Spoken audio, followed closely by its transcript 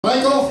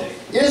Michael,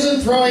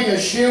 isn't throwing a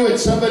shoe at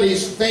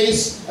somebody's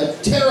face a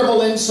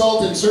terrible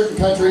insult in certain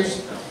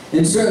countries?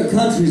 In certain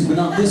countries, but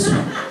not this one.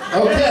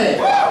 Okay,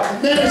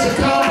 then it's a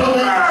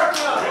compliment.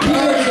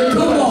 Here it's a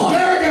come on.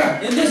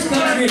 America! In this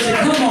country, it's a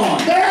come on.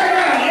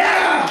 America!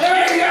 Yeah! There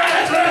you go!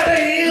 That's what I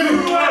think of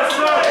you!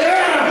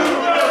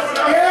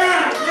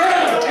 Yeah!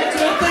 That's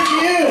what I think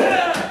of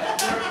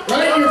you!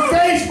 Right in your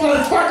face,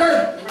 motherfucker!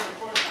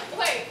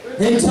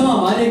 Hey,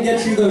 Tom, I didn't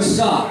get you those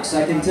socks,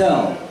 I can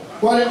tell.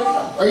 What?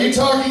 Are you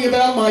talking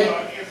about my...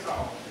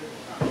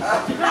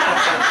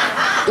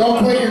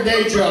 Don't quit your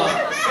day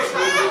job.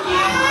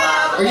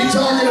 Are you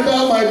talking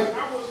about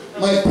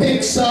my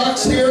pink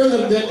socks here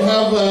that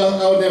have,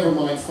 oh, never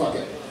mind, fuck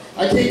it.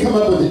 I can't come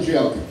up with a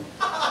joke.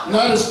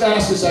 Not as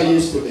fast as I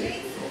used to be.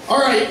 All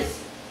right,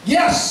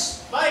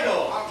 yes!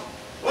 Michael,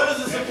 what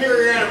is the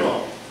superior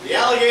animal? The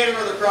alligator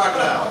or the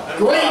crocodile? And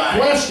Great why?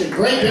 question,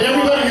 great. Did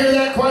everybody hear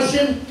that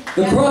question?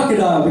 The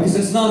crocodile, because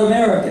it's not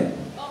American.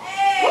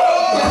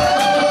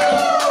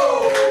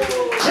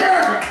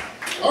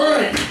 All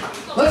right,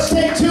 let's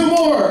take two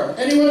more.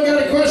 Anyone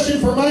got a question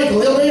for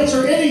Michael? He'll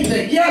answer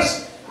anything.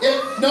 Yes.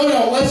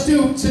 No, let's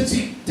do, since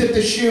he did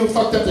the shoe,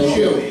 fucked up the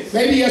shoe.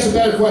 Maybe he has a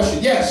better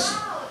question. Yes.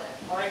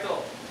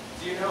 Michael,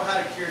 do you know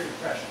how to cure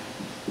depression?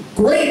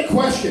 Great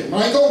question,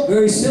 Michael.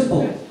 Very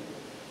simple.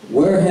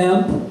 Wear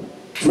hemp,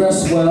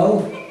 dress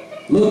well,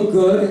 look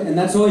good, and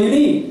that's all you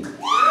need.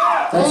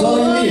 That's all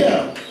you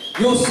need.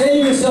 You'll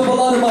save yourself a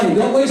lot of money.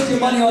 Don't waste your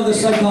money on the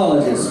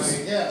psychologists.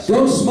 Yes.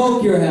 Don't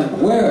smoke your hemp.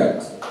 Wear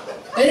it.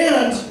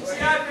 And See,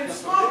 I've been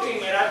smoking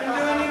it. I've been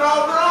doing it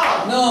all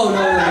wrong. No,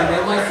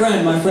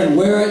 my friend,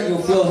 wear it.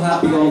 You'll feel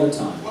happy all the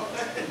time.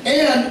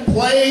 and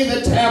play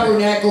the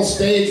Tabernacle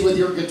stage with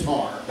your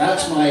guitar.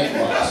 That's my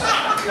advice.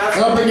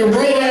 I'll bring you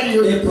right out of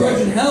your It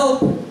couldn't help.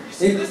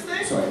 Sorry,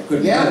 it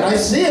couldn't help. Yeah, I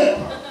see it.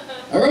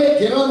 All right,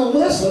 get on the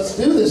list. Let's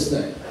do this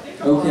thing.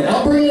 Okay.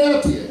 I'll bring it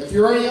out to you. If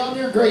you're already on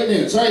there, great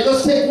news. All right,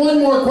 let's take one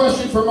more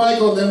question for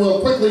Michael, and then we'll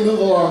quickly move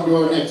along to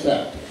our next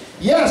act.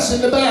 Yes,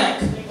 in the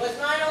back. Was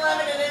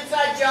 9/11 an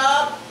inside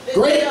job? This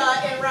Great.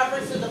 is, in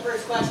reference to the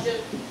first question.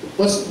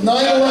 Was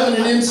 9/11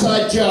 an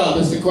inside job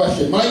is the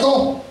question.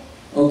 Michael?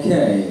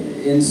 Okay,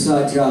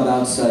 inside job,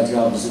 outside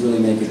job doesn't really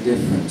make a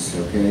difference,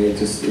 okay?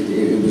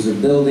 It was a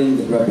building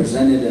that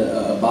represented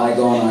a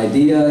bygone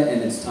idea,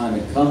 and its time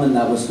had come, and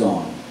that was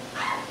gone.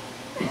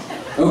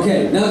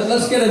 Okay, now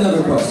let's get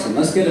another question.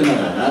 Let's get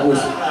another one.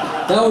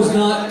 That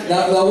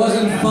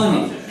wasn't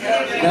funny.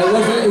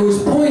 It was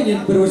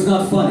poignant, but it was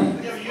not funny. You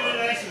didn't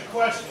answer the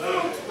question.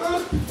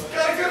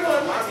 Got a good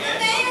one.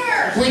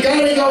 We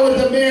gotta go with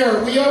the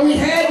mayor. We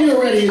had you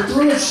already. You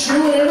threw a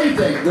shoe and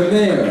everything. The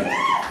mayor.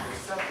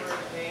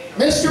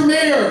 Mr.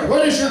 Mayor,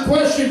 what is your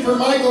question for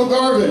Michael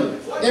Garvin?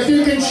 If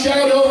you can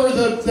shout over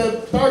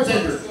the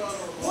bartender.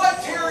 What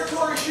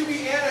territory should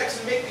we annex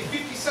and make the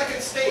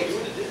 52nd state?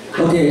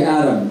 Okay,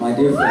 Adam, my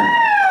dear friend.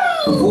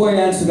 Before I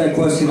answer that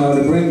question, I want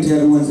to bring to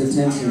everyone's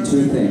attention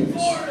two things.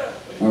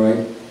 All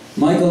right?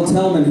 Michael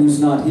Tellman, who's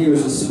not here,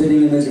 is a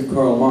spitting image of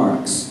Karl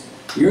Marx.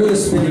 You're the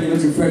spitting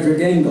image of Frederick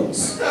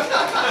Engels.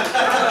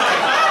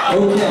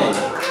 Okay.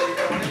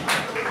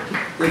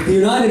 If the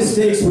United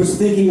States was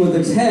thinking with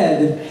its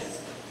head,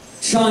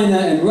 China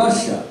and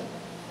Russia,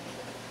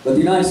 but the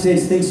United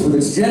States thinks with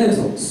its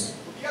genitals,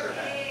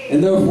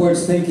 and therefore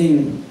it's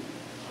thinking...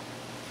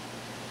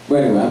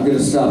 Well, anyway, I'm going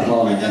to stop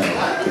while I'm ahead.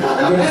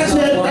 That's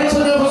it. That's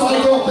enough,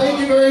 Michael. Thank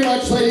you very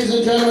much, ladies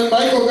and gentlemen.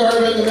 Michael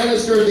Garvin, the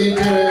Minister of the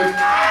Interior.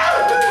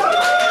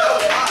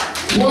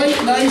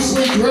 Quite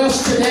nicely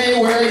dressed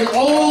today, wearing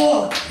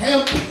all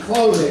hemp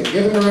clothing.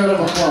 Give him a round of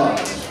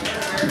applause.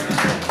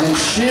 And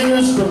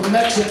shoes from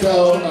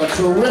Mexico, a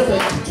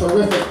terrific,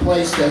 terrific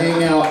place to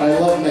hang out. I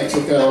love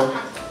Mexico.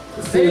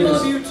 They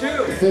love you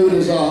too. The food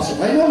is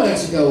awesome. I know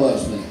Mexico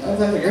loves me. I've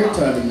had a great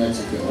time in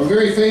Mexico. I'm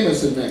very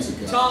famous in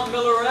Mexico. Tom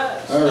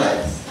Miller-Rez. All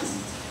right.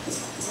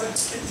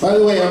 By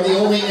the way, I'm the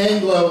only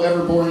Anglo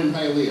ever born in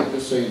Hialeah,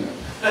 just so you know.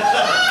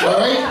 All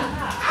right?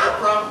 No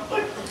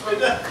problem.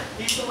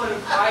 He's the one who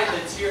cried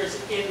the tears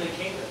in the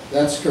kingdom.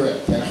 That's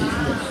correct. Thank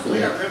you. We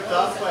got ripped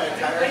off by a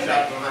tire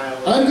shop in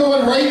Ohio. I'm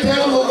going right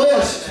down the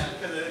list.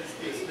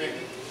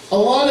 A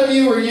lot of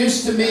you are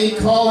used to me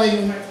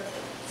calling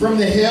from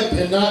the hip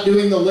and not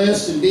doing the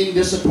list and being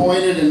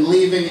disappointed and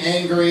leaving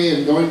angry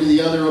and going to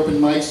the other open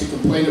mics to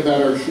complain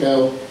about our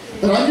show.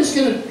 But I'm just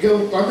going to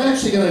go, I'm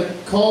actually going to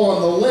call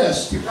on the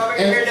list. You're probably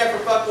going to hear that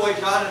from Fuckboy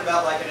John in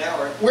about like an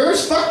hour.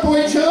 Where's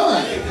Fuckboy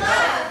John?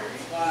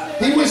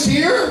 He was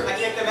here? I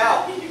kicked him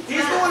out.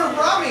 He's the one who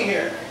brought me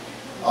here.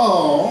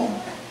 Oh.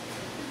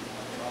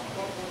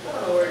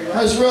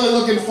 I was really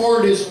looking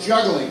forward to his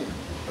juggling.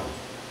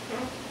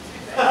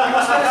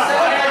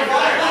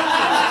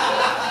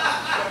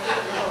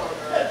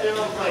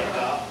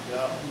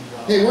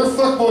 Hey, we're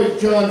Fuckboy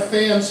John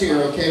fans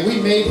here, okay? We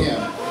made him.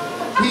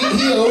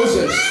 He owes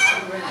us.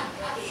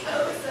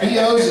 He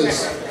owes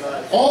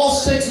us. All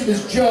 6 of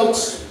his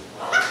jokes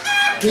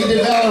he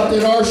developed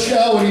in our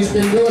show, and he's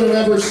been doing them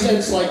ever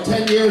since, like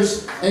 10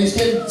 years, and he's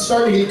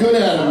starting to get good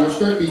at them. They're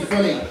starting to be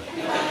funny.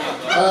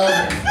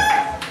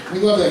 We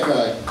love that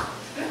guy.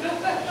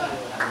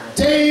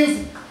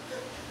 Dave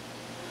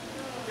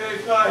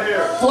Dave's not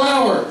here.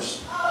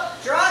 Flowers.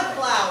 Drug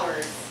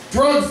flowers.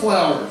 Drug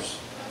Flowers.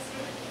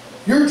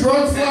 You're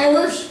Drug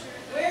Flowers?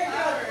 We're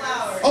drug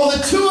flowers. Oh,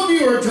 the two of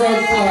you are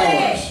Drug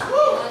Flowers.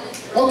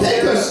 Okay,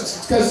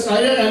 because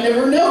I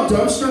never know.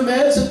 Dumpster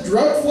Meds and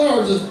Drug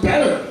Flowers is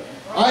better.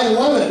 I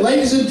love it.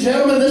 Ladies and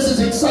gentlemen, this is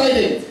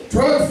exciting.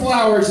 Drug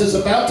Flowers is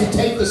about to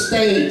take the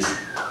stage.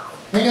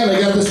 Hang on, I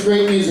got this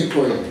great music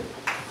for you.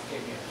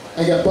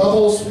 I got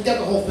bubbles. We got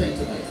the whole thing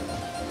tonight.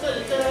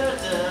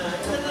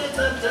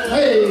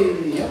 Hey!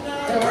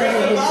 I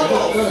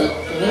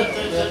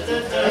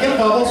got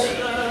bubbles.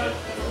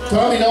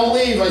 Tommy, don't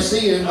leave. I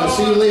see you. I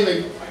see you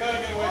leaving. I gotta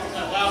get away from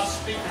that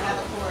loudspeaker. I have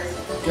a cord.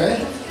 Okay?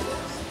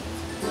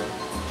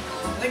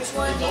 Which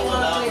one do you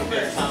want to play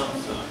first?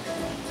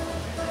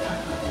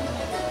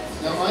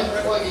 Now I'm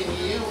plugging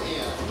you in.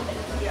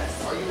 Yes.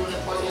 Are you going to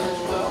plug in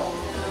as well?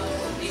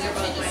 These are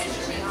both my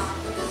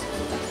instruments.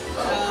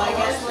 I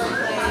guess we're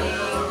playing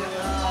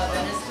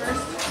Venice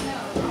first?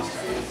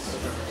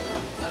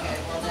 Okay,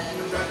 well then.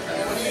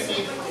 What do you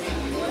need from me?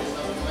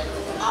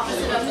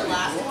 Opposite of the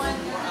last one,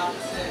 or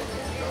opposite?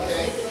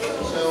 Okay,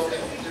 so if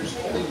there's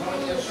only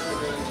one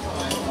instrument at a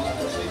time, you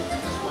can sing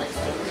through this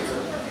microphone here,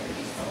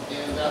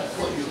 and that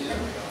plugs you in.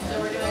 So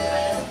we're doing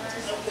Venice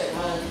first? Okay.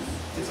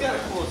 It's got a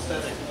cool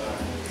aesthetic.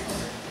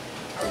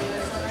 Are we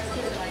doing Sunrise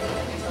Kid or am I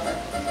doing guitar?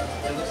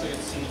 It looks like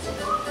it's seen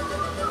something.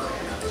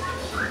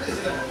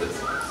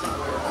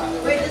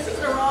 Wait, this is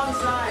the wrong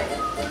side.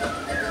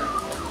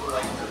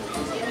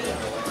 Give me,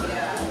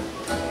 yeah.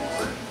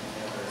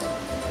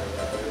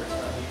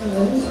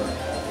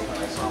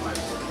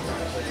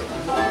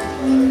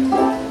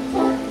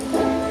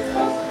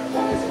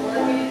 Is it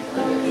working?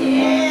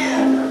 Yeah!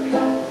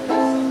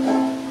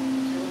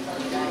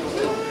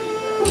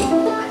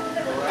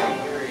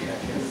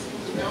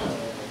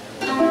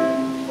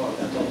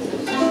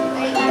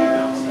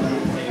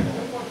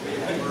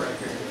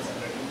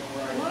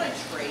 You want to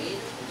trade?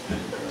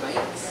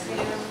 Mics?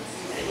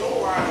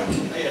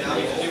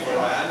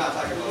 I'm not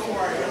talking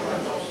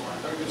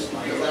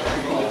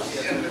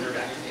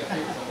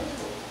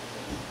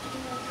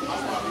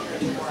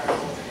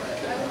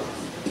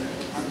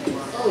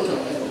Oh, no,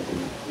 I don't.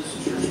 This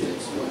is your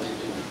space. What do you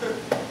do?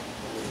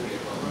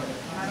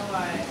 How do I?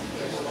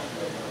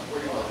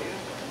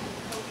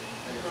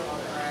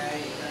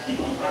 Right.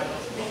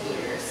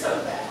 You're so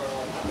bad.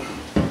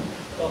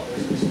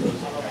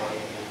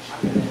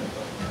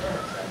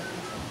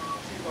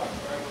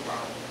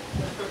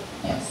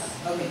 Yes.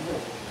 Okay,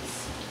 cool.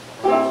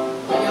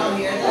 Can y'all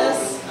hear this?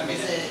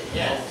 Is it?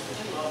 Yes.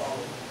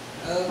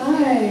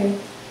 Okay.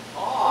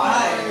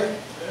 Hi.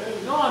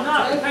 No, I'm not.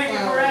 Thank you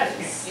for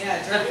asking. Yeah,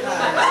 drug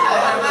flowers.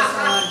 I was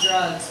on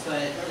drugs,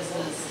 but this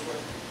is,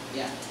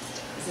 yeah.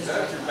 This is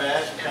drug Your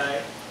badge, okay?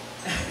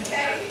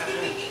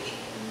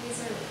 These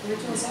are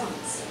original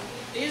songs.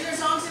 These are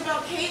songs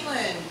about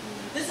Caitlin.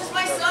 This is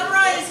my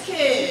Sunrise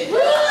Kid.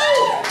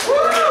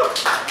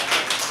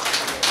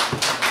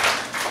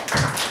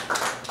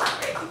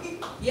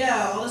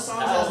 Yeah, all the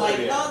songs I was like,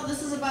 oh,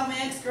 this is about my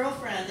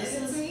ex-girlfriend. This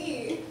is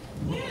me.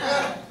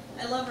 Yeah,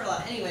 I love her a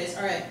lot. Anyways,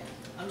 all right.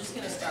 I'm just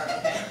gonna start,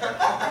 okay?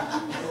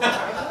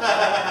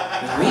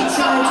 We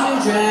tried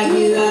to drag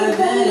you out of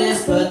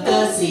Venice, but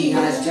the sea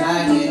has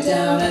dragged you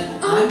down.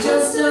 And I'm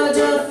just a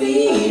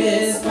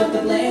defeatist, but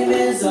the blame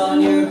is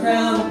on your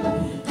crown.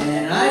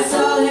 And I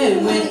saw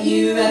him with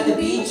you at the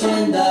beach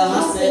in the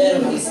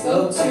hospital. He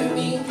spoke to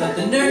me, but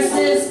the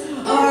nurses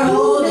are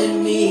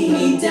holding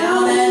me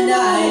down and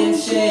I am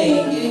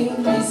shaking.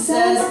 He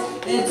says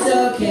it's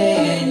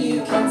okay and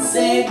you can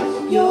save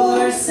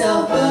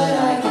yourself, but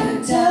I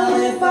can't tell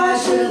if I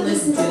should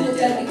listen to the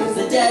dead, because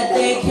the dead,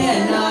 they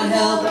cannot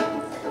help.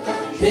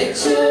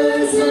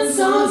 Pictures and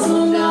songs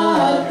will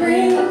not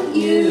bring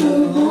you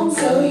home,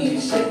 so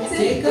you should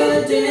take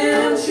a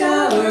damn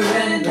shower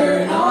and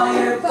burn all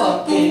your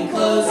fucking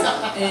clothes.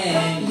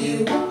 And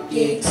you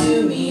gave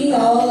to me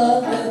all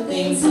of the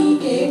things he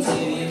gave to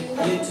you.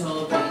 You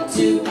told me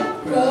to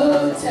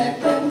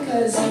protect them,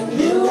 cause you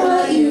knew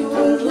what you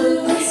would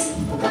lose.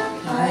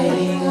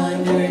 Hiding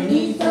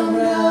underneath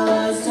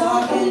umbrellas,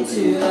 talking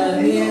to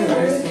the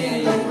mirrors. Can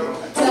you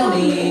tell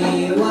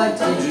me, what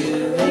did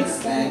you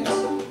expect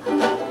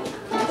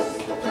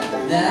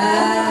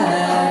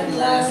that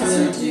glass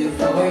would do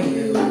for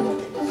you?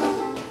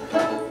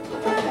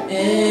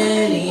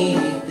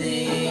 Anything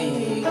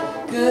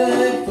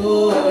good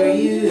for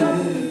you.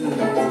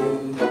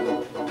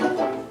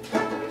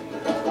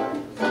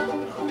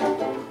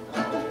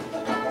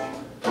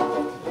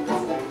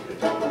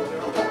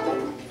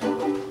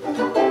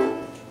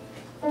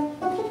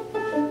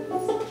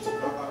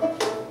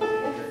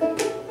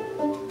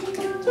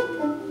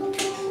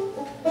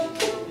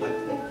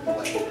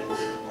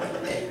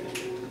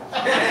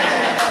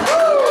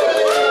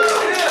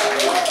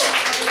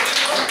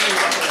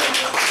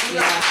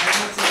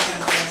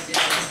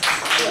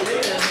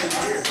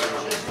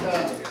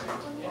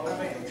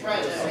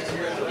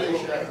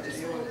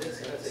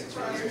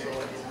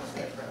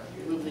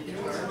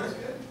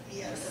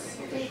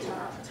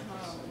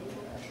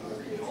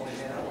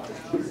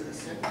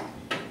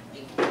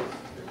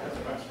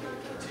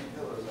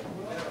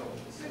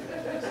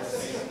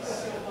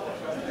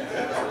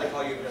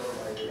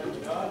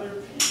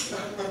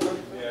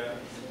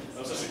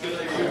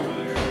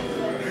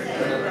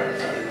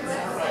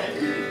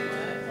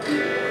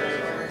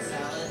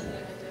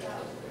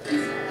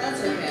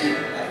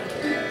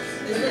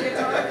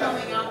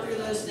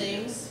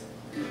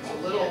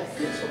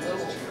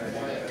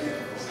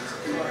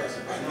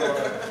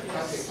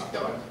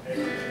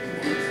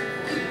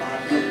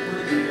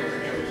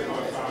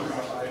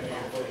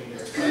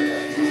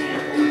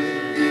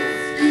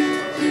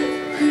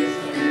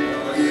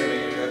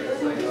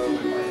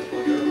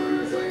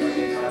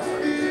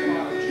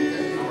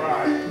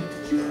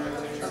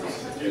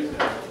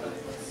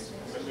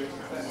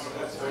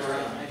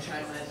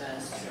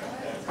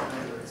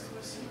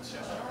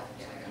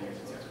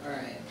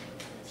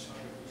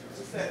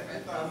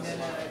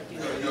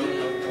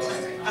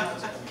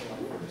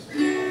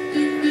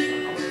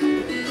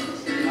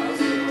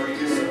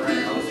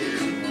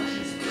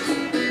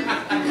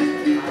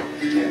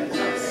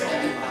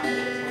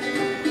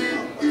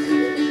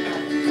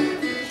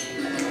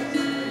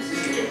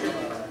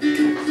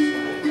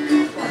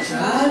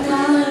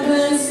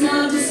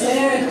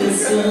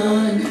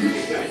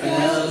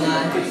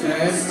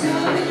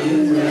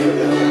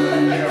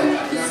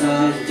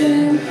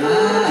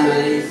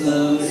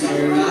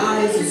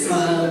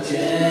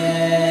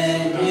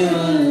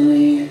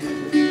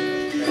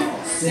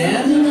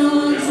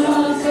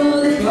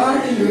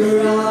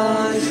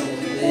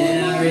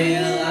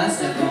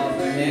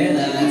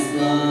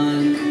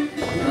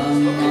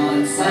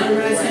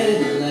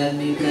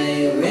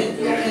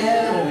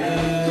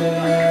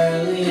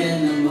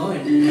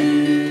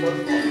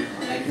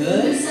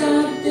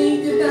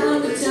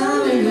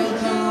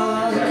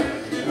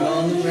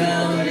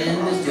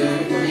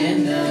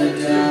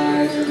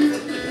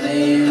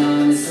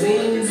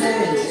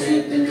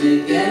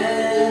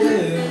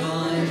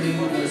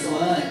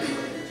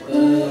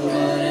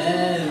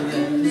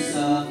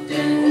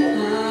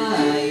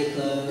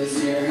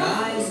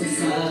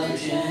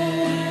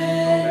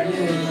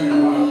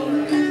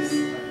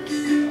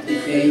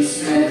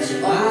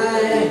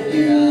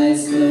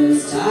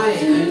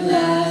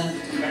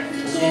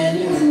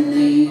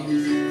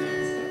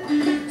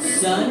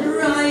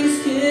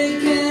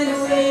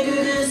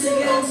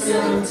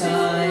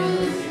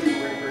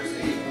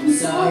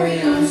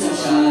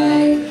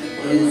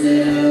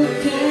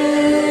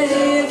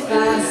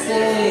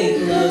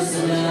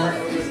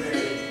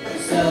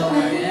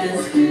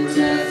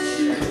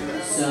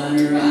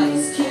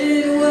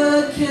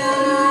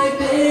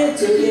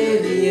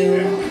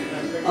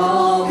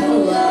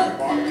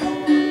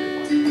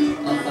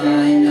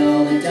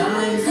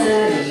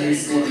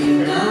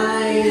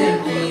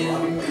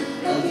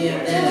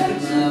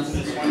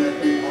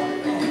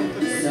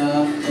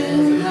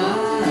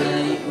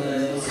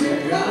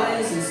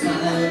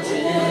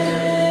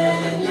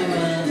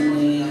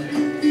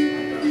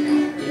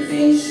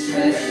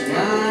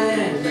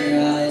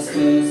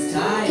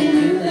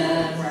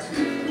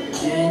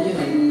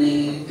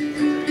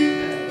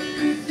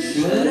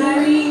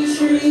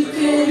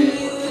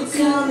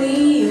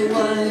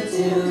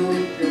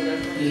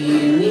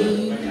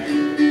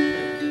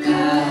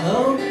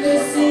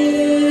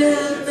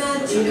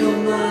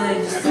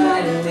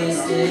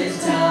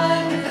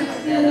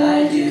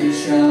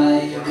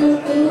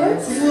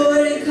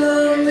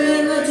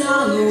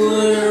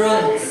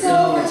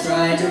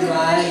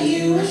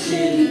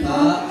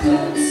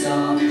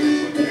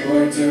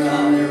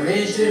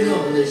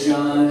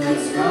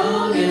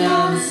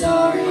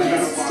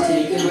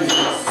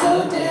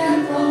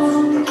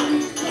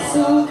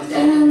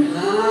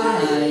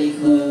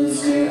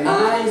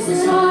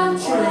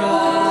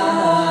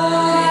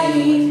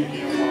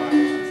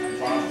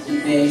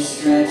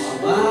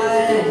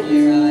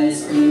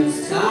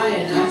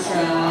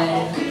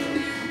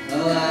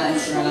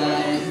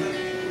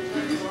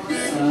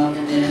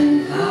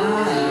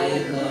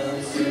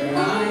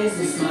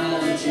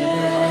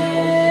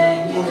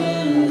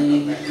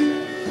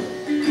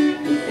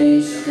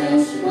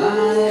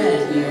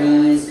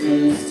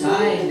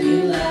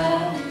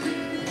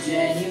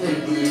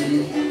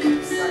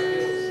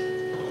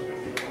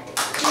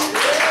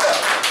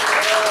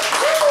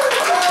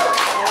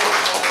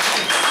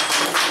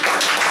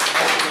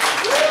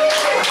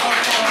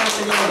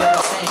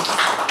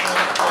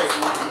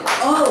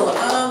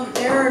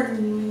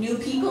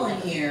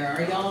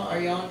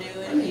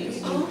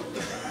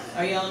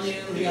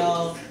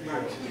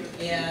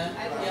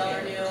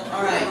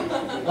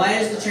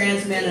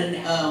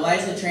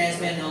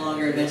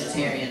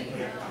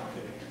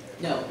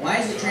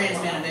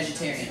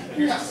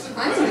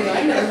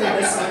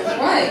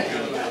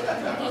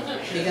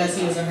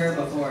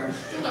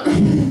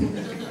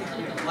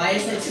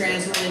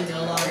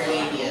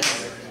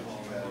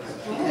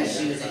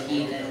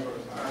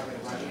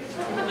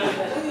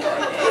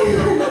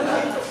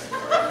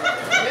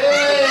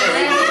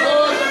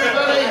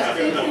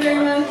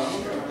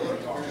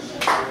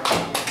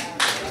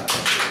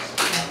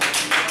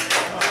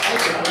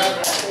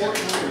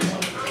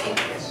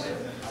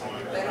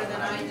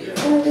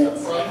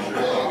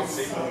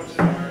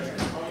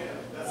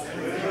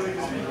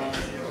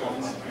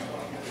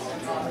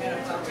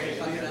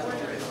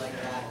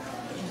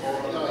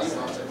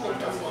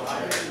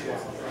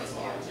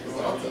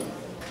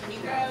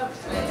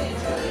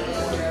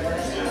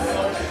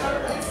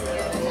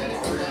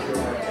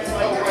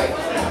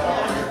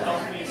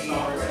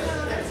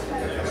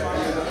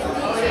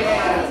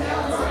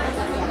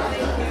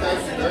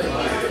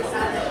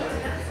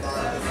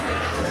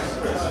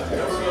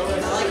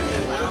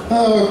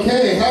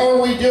 Okay, how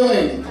are we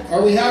doing?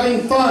 Are we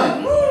having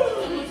fun?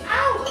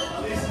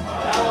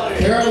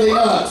 Apparently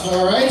not,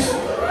 all right?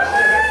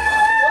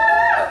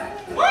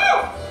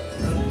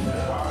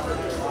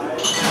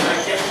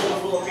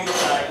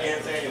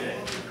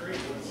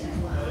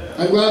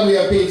 I'm glad we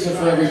have pizza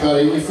for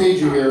everybody. We feed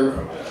you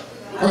here.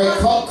 All right,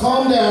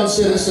 calm down,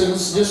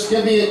 citizens. Just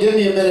give me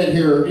a minute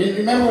here. You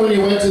remember when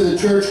you went to the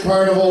church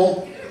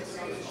carnival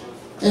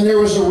and there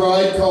was a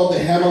ride called the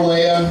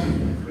Himalaya?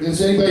 Does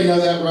anybody know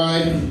that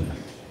ride?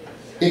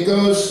 It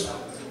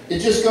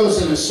just goes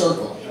in a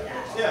circle.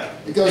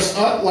 It goes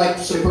up like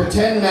some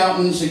pretend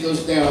mountains, it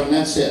goes down, and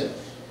that's it.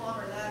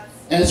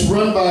 And it's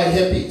run by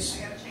hippies.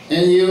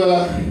 And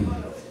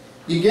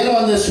you get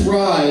on this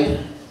ride,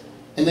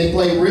 and they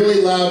play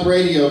really loud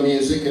radio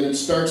music, and it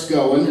starts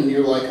going, and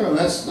you're like, oh,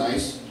 that's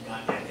nice.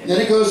 And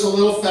then it goes a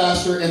little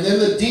faster, and then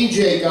the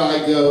DJ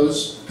guy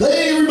goes,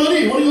 hey,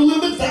 everybody, want to go a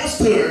little bit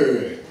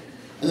faster?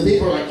 And the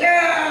people are like,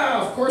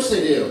 yeah, of course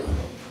they do.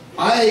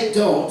 I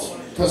don't,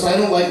 because I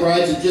don't like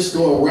rides that just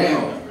go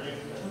around.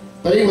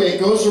 But anyway, it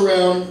goes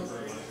around,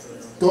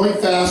 going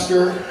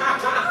faster,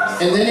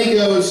 and then he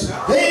goes,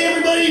 hey,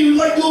 everybody, you'd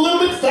like to go a little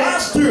bit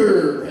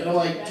faster? And I'm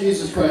like,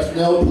 Jesus Christ,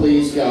 no,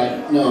 please,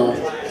 God, no.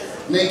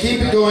 And they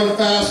keep it going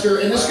faster,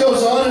 and this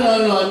goes on and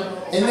on and on.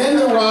 And then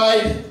the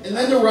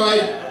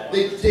ride,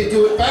 they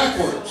do it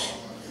backwards.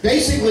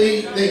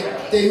 Basically,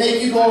 they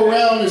make you go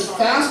around as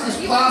fast as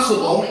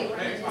possible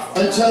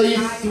until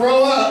you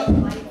throw up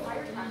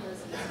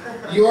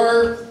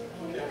your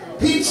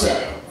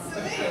pizza.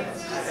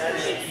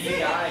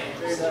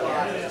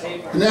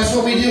 And that's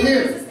what we do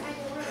here.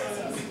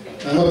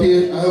 I hope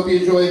you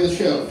enjoy the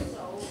show.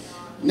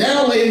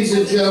 Now, ladies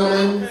and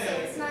gentlemen,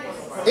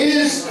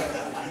 is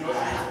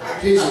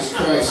Jesus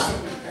Christ.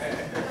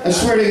 I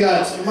swear to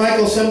God,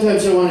 Michael,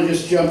 sometimes I want to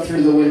just jump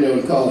through the window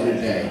and call it a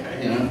day,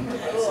 you know?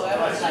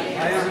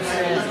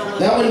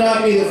 That would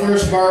not be the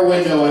first bar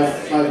window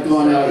I've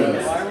gone out of.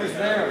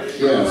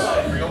 Yes.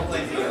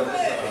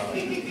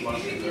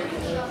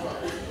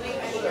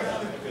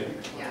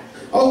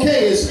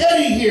 Okay, is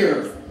Eddie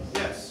here?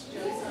 Yes.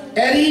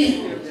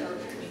 Eddie,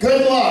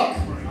 good luck.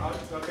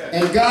 Okay.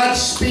 And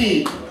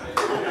Godspeed.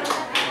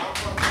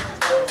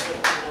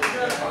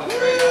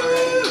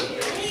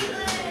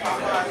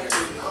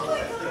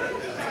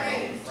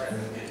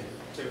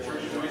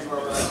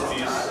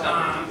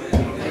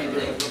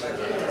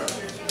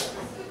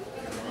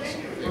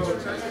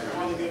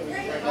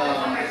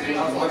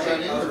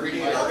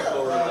 Reading an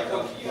article like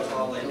of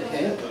Utah, like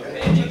banning,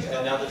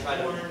 and now they're trying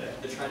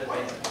to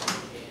ban it.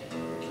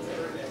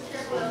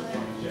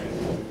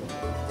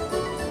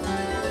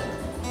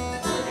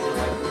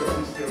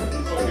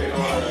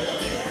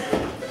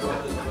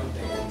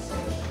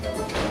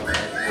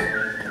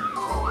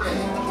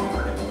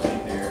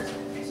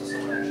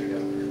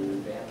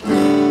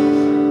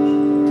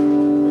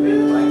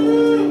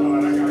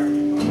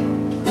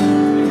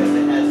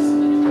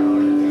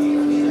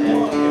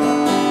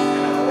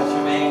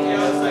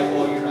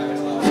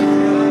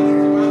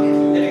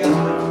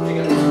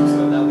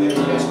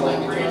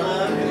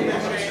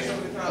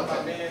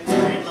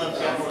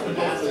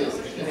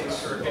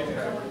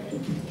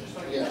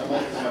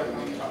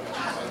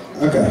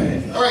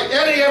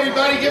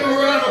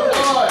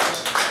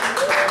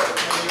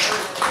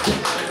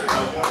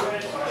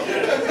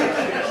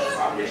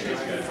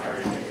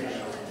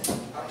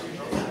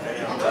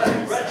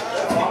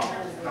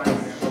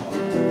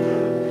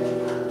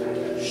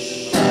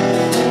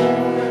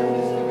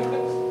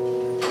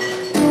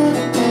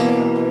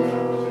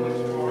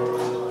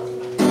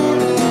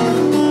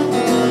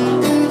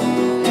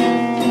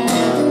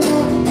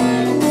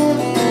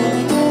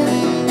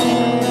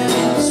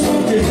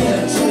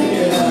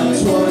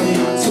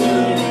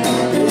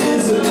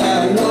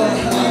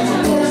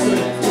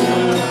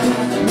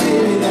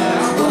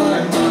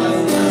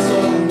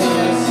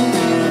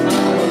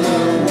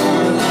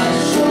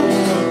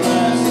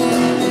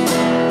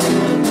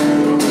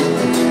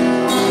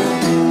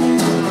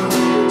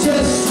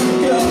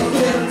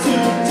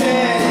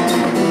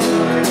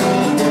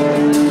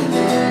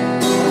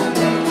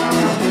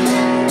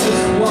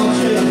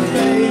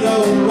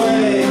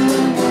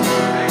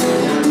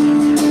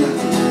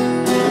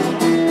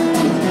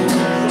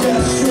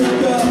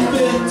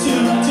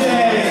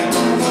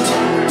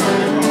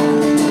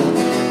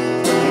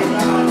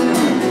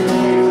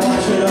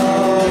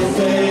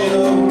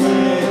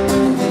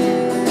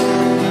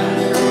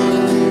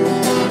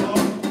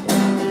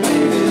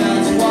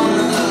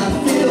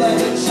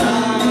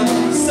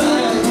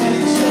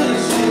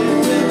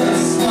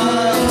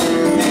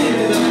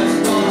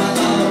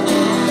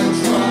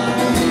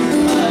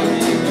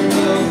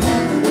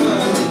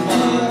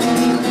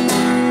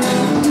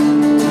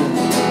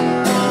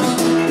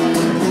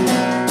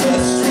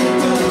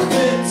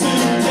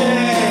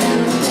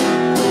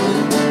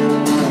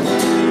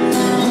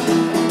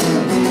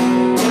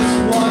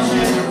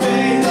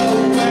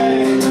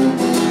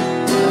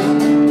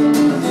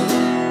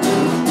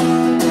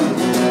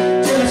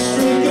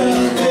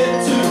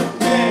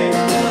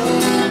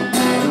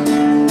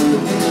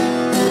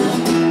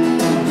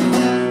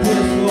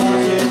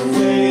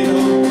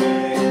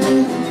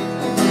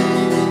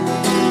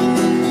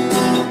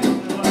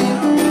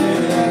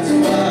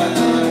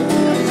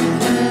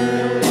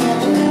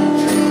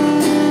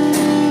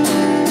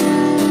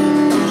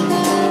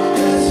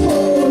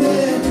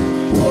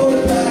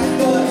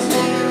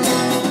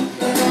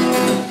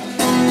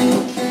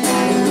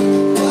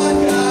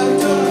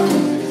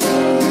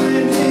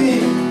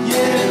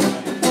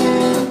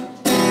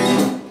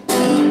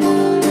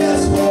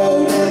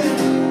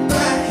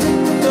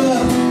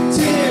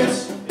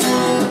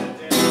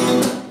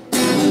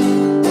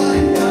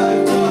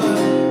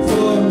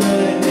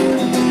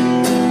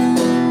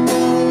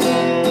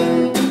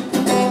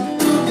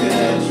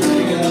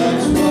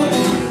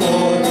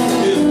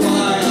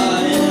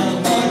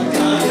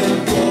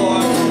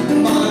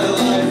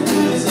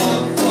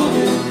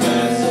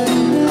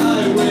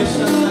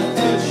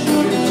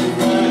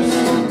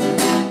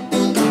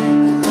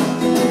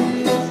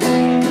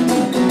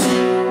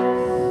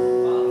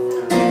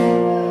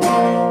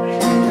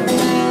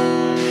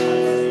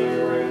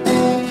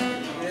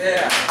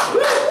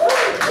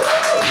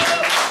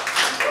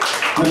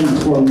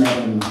 done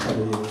that in a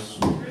couple of years.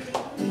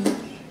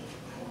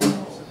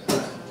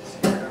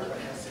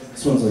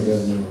 This one's like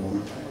a newer one.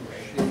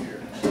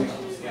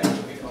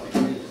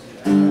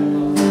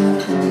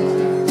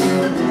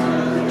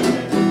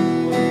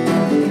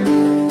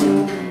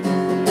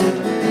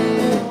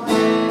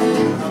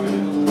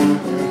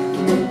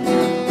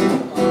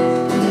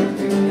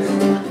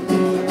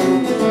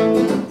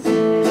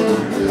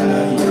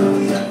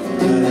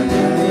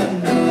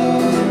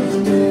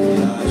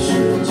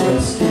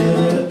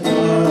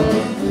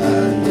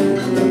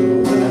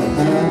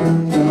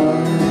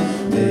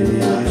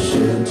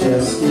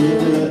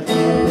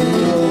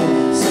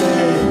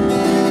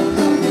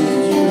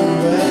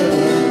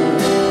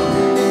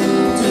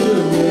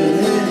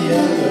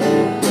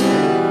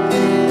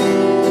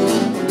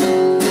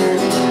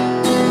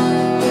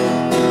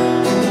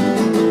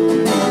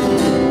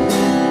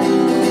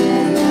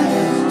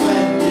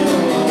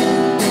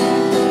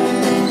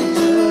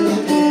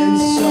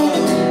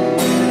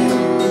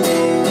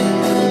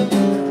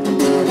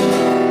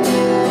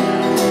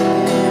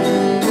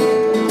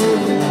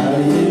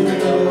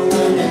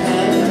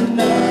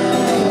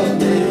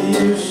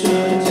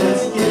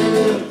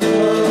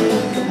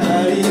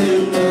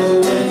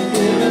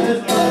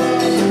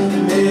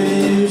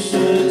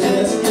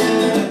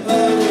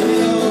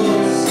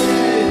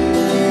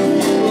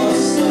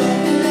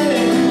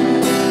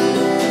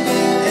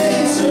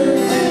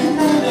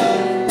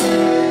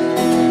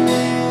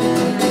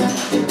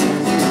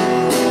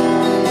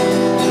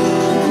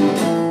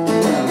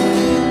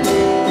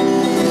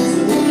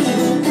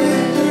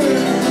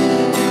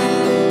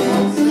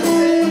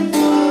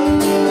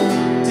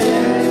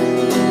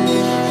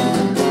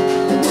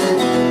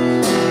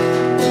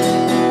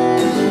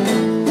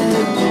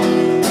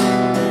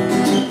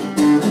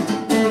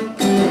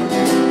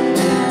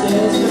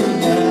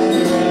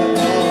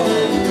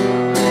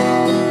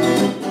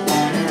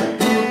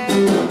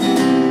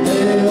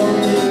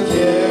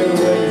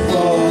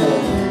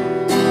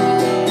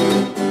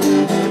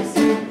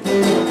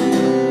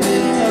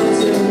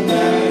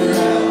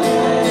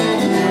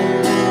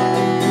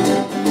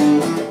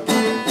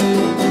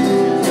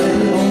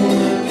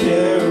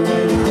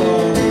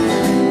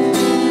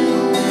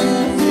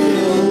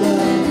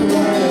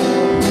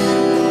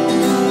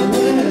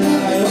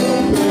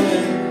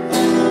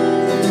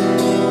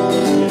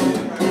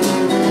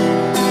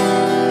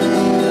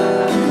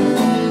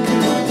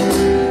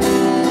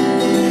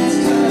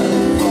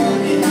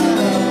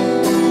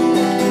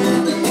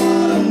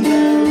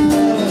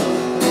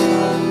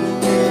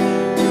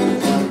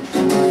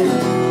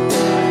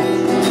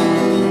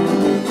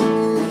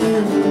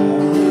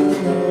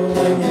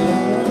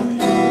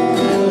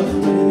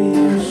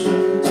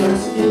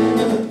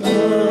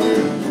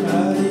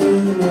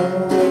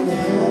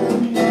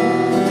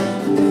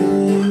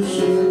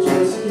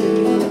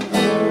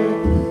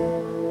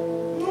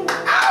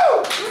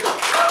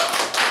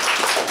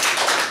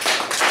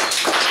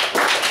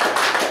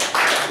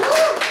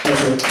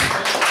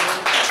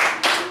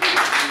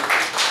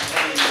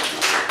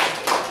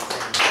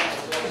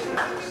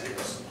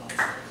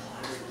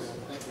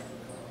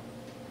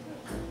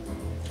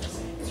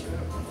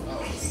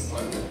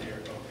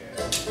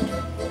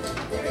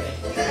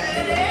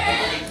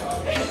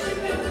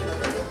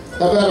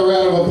 How about a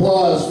round of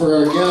applause for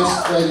our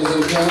guests, ladies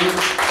and gentlemen?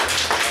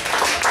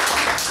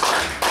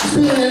 It's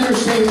been an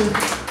interesting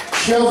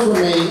show for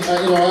me.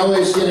 I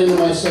always get into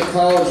my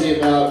psychology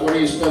about what are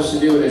you supposed to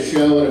do at a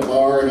show, at a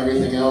bar, and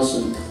everything else.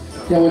 And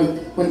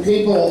when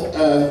people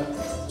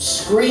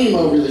scream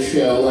over the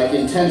show, like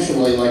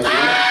intentionally, like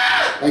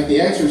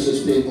the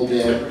Exorcist people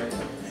did,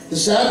 the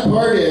sad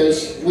part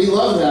is we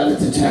love that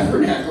at the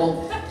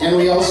Tabernacle, and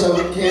we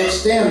also can't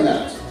stand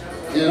that.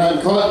 And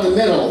I'm caught in the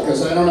middle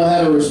because I don't know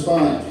how to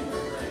respond.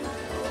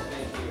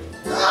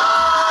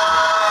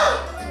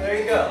 There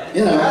you go.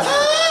 You know,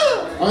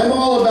 I'm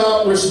all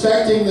about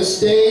respecting the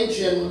stage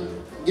and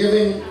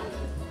giving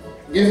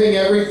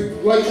every,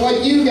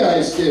 like you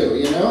guys do,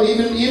 you know,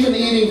 even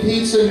eating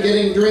pizza and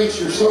getting drinks,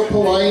 you're so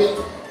polite,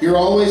 you're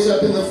always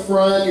up in the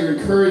front, you're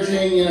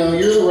encouraging, you know,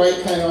 you're the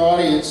right kind of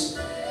audience.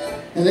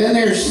 And then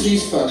there's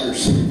these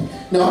fuckers.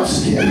 No, I'm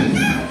just kidding.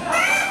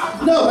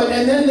 No, but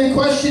and then the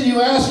question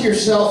you ask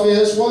yourself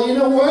is, well, you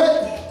know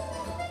what?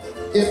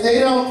 If they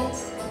don't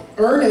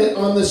earn it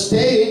on the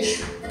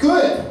stage,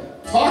 good.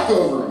 Talk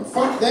over them.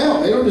 Fuck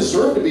them. They don't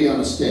deserve to be on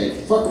a stage.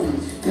 Fuck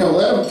them. You know,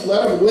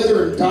 let them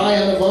wither and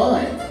die on the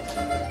vine.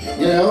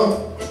 You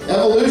know,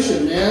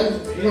 evolution, man.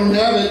 If you don't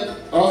have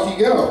it, off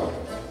you go.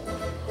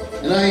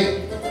 And I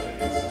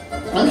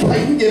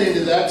can get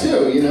into that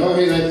too. You know, I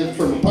mean,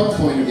 from a punk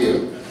point of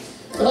view.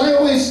 But I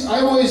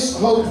always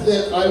hoped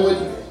that I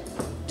would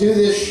do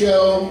this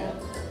show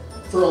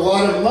for a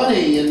lot of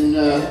money and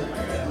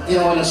you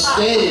know, on a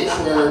stage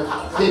where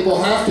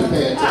people have to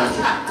pay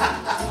attention.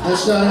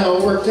 That's not how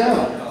it worked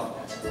out.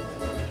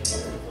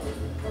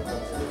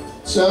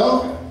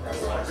 So,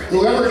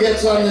 whoever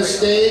gets on this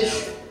stage,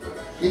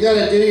 you got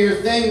to do your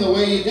thing the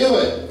way you do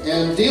it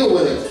and deal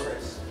with it.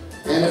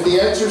 And if the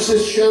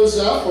Exorcist shows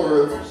up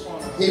or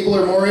People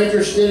are more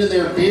interested in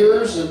their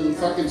beers and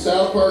fucking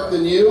South Park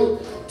than you.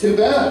 Too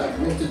bad.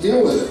 You have to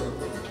deal with it.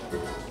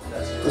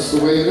 That's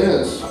the way it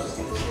is.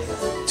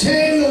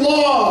 Ting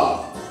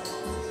Law!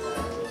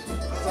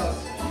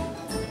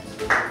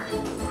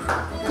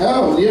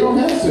 No, you don't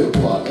have to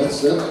applaud.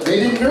 They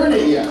didn't earn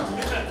it yet.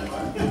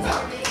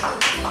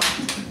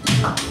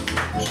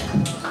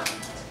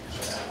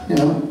 You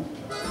know,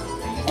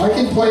 I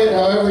can play it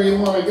however you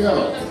want to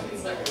go.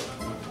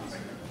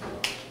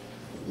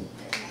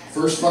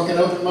 First fucking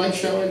open mic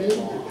show I do?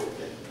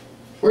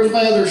 Where's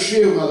my other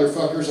shoe,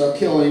 motherfuckers? I'll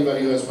kill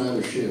anybody who has my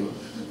other shoe.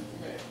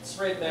 It's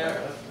right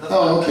there.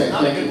 Oh, okay.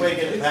 Not a good way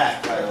to get it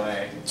back, by the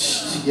way.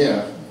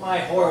 Yeah. My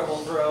horrible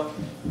throw.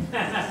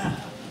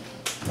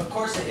 Of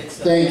course it hits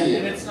the Thank fan, you.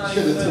 and it's not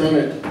Should have even thrown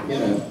it, you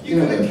know. You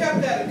could have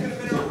kept that. It could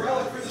have been a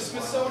relic for the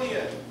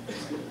Smithsonian.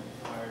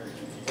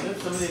 What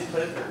if somebody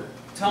put it there?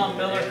 Tom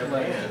Miller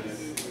collected.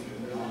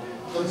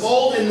 The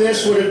mold in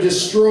this would have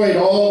destroyed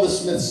all the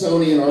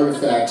Smithsonian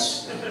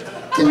artifacts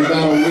in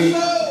about a week.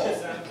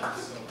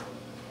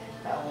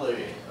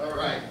 Hallelujah.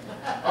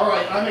 All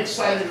right, I'm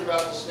excited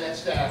about this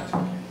next act.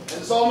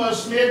 It's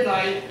almost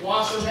midnight,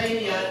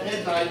 Wassomania at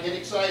midnight, get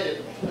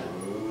excited.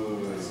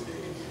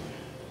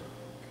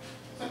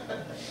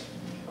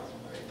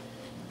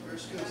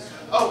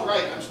 Oh,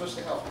 right, I'm supposed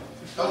to help.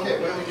 Okay,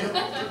 what do we do?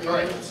 All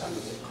right.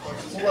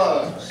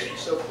 Plugs.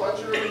 So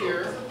plugs are over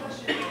here.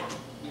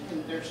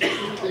 There's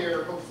two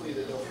there, hopefully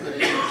that they'll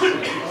fit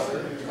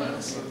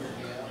in. So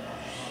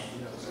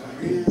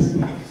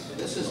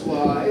this is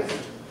live.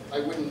 I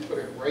wouldn't put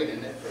it right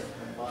in it,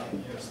 but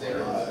it's there.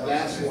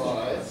 That's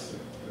live.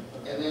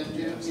 And then do,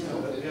 you know,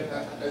 well, you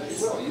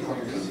know what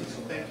you're doing.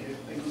 Thank you.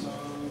 Thank you.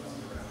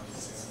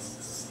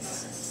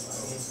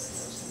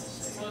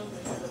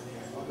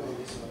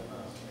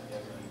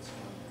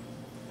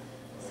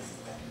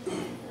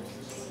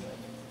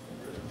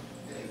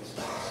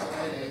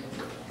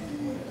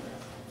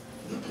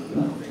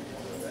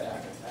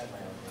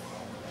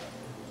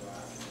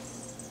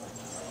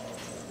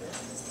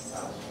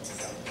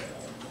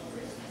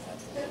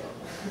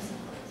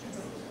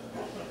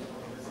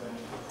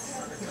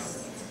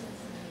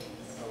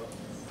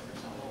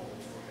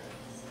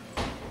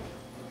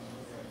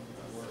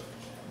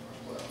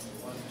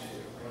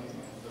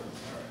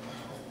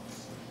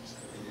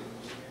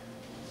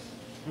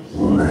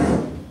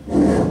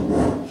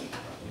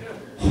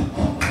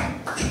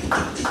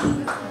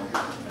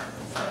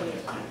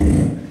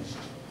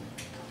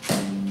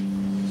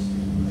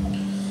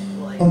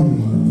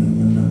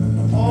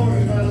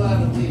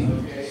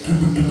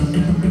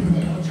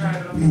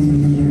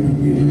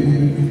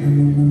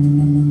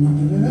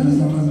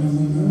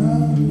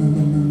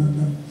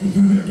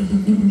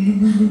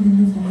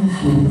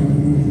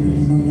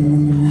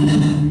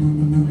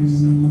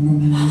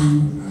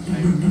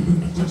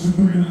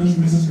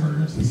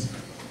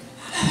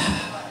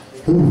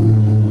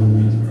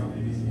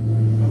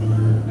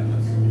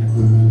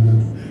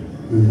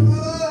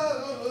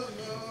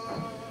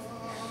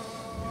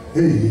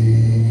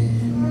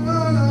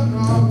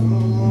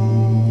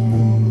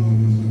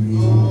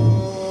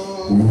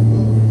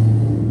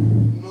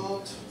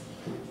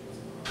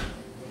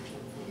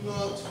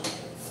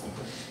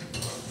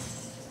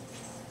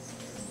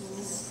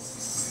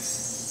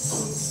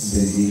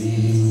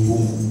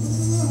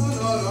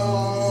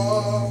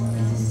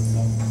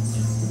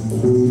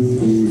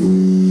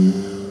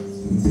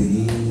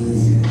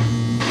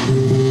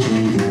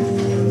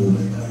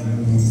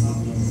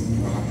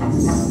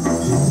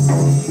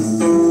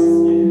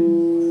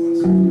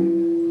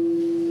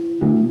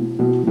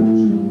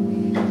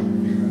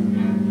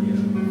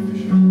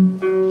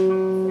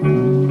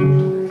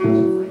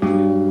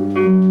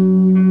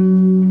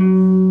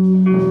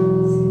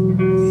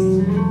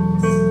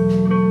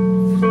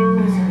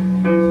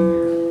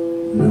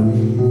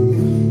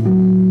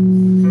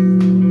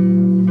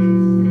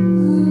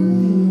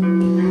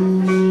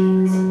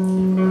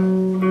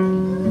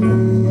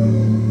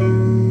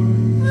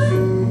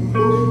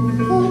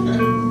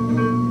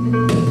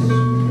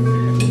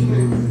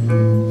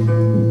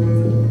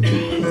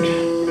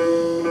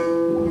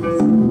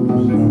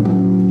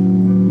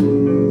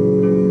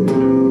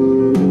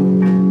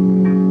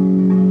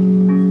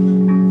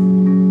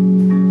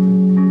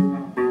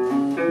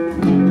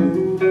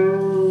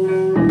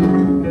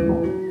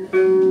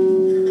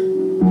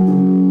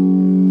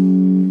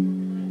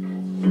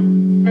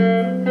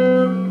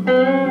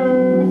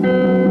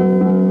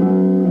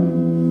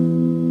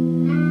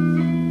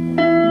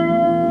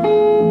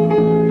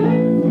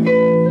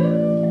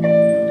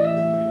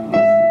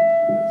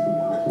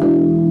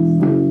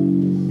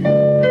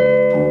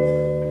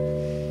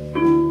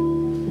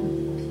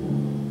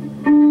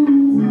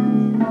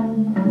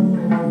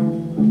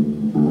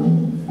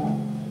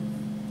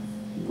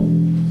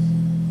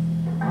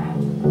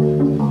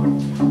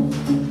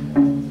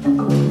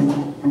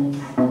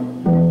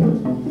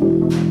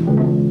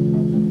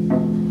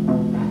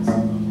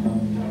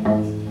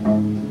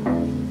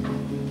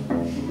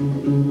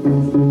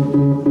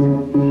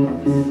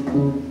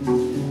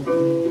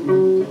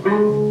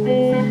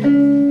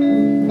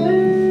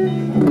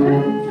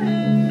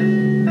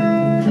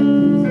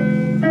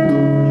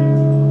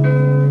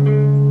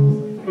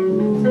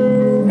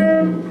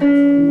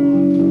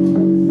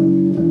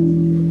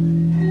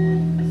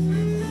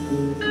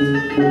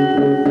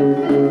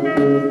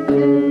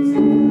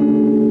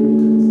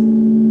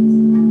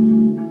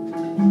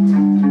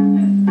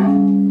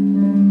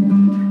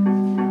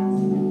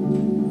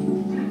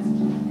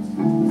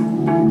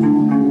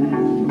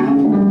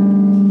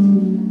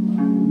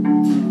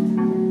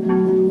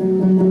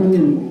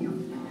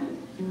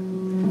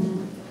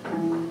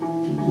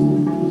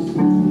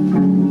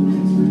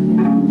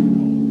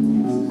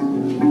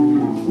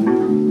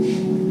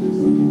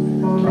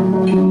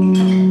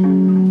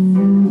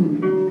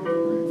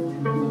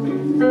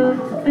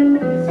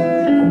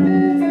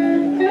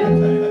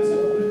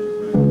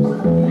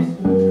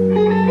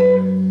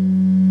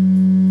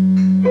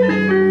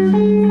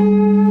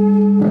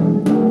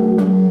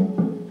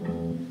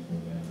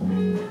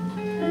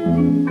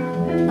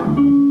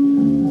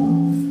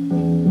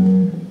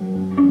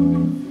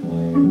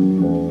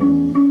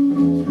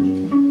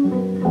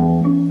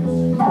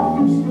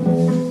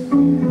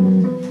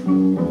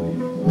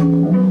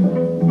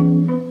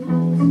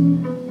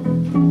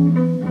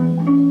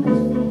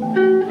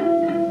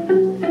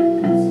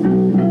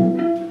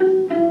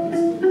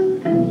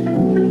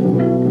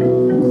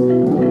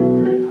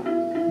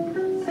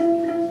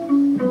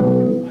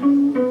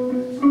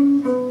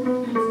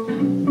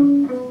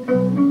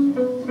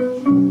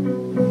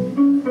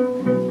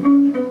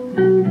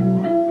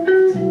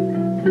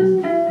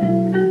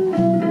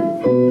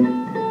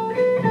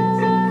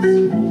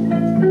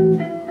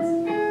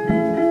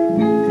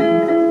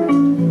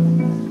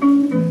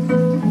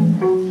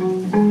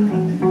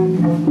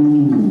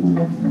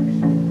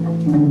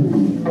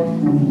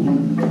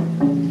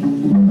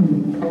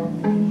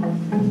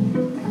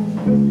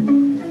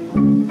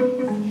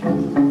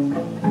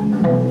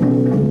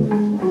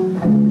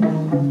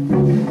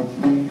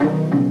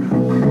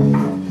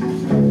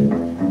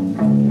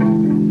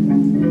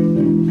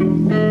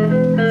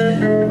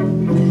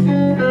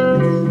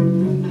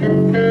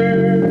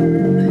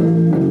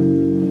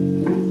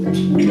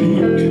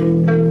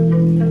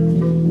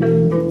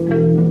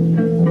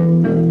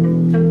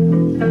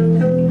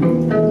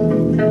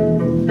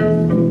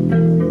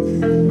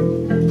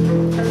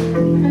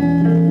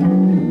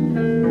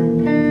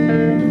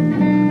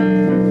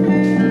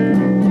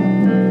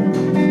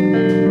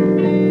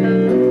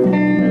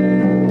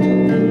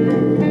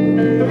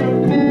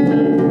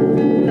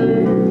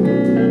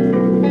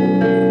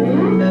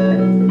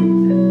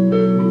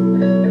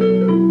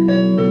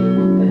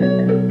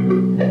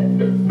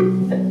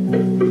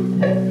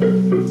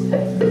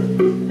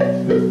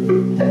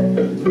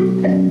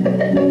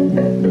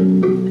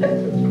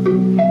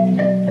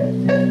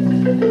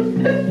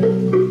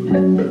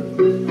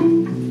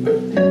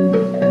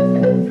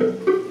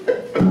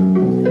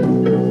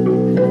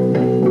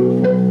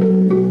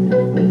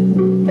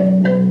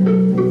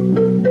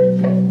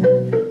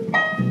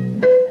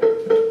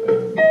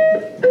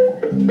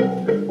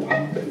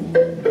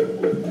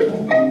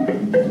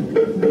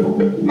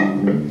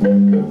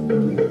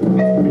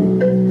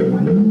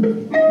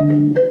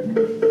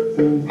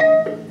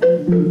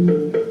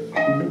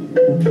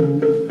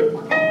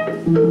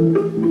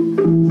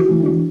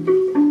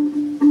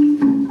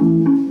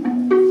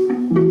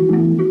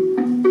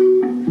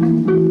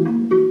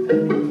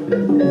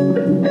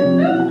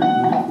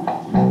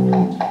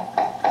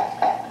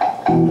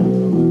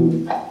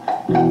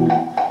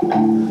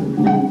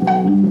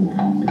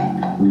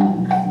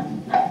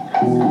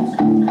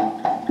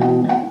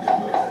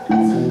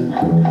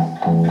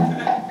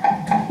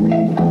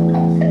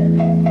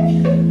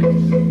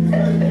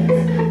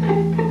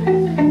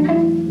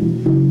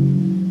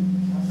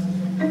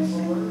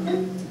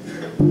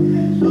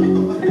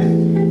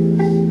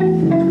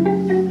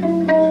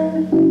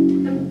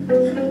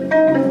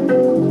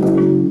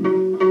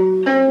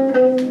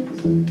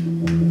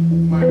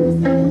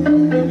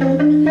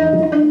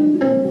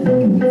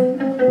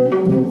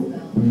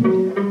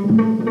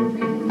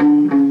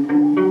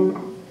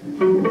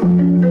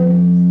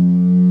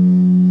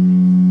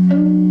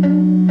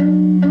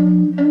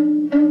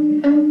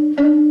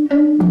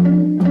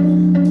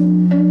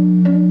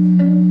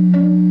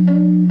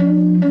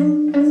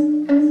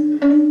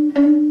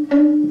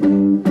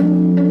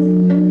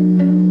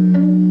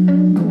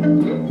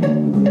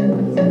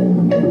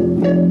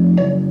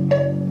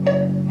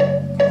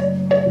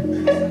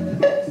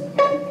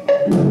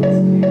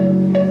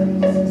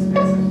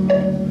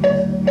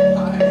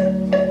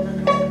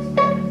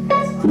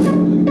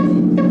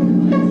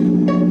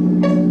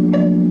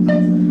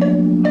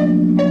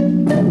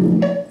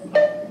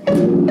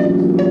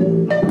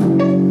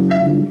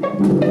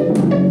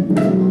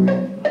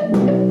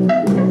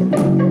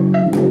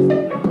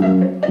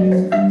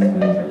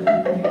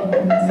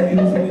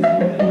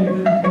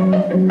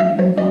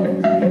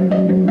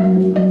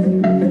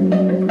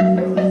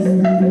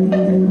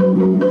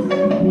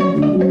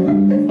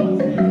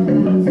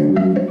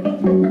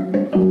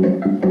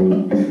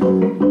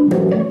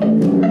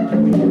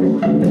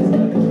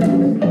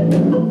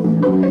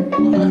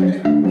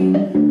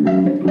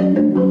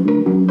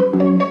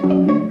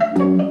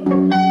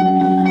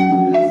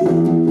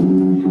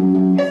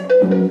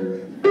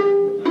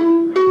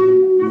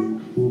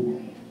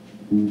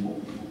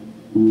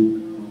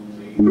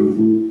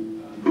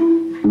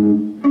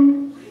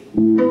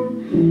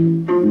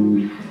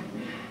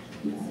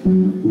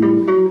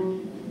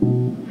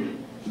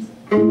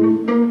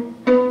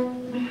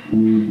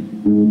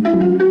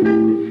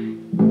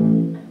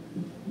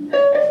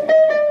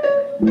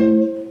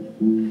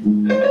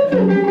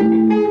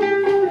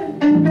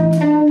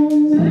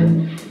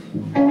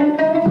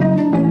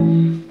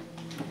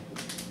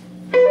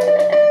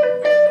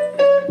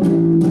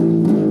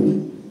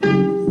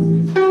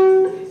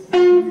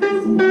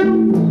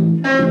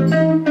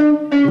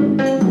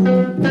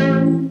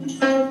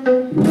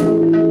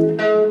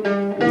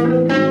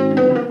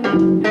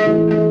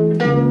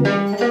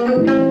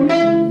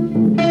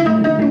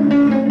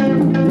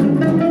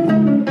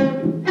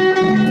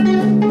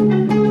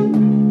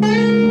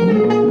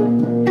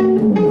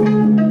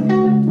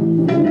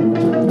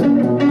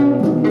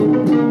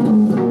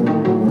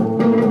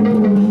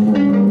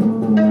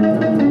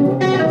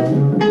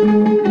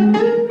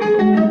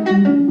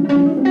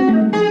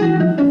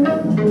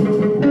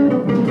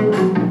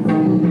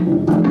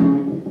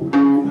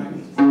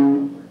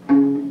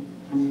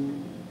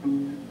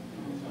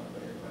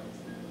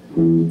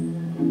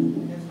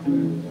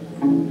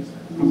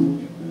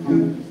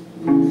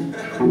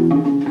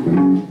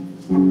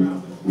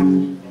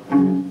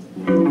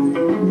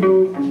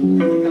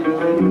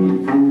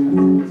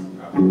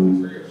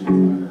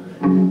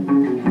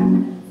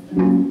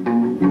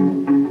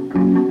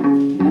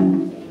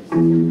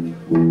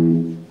 Give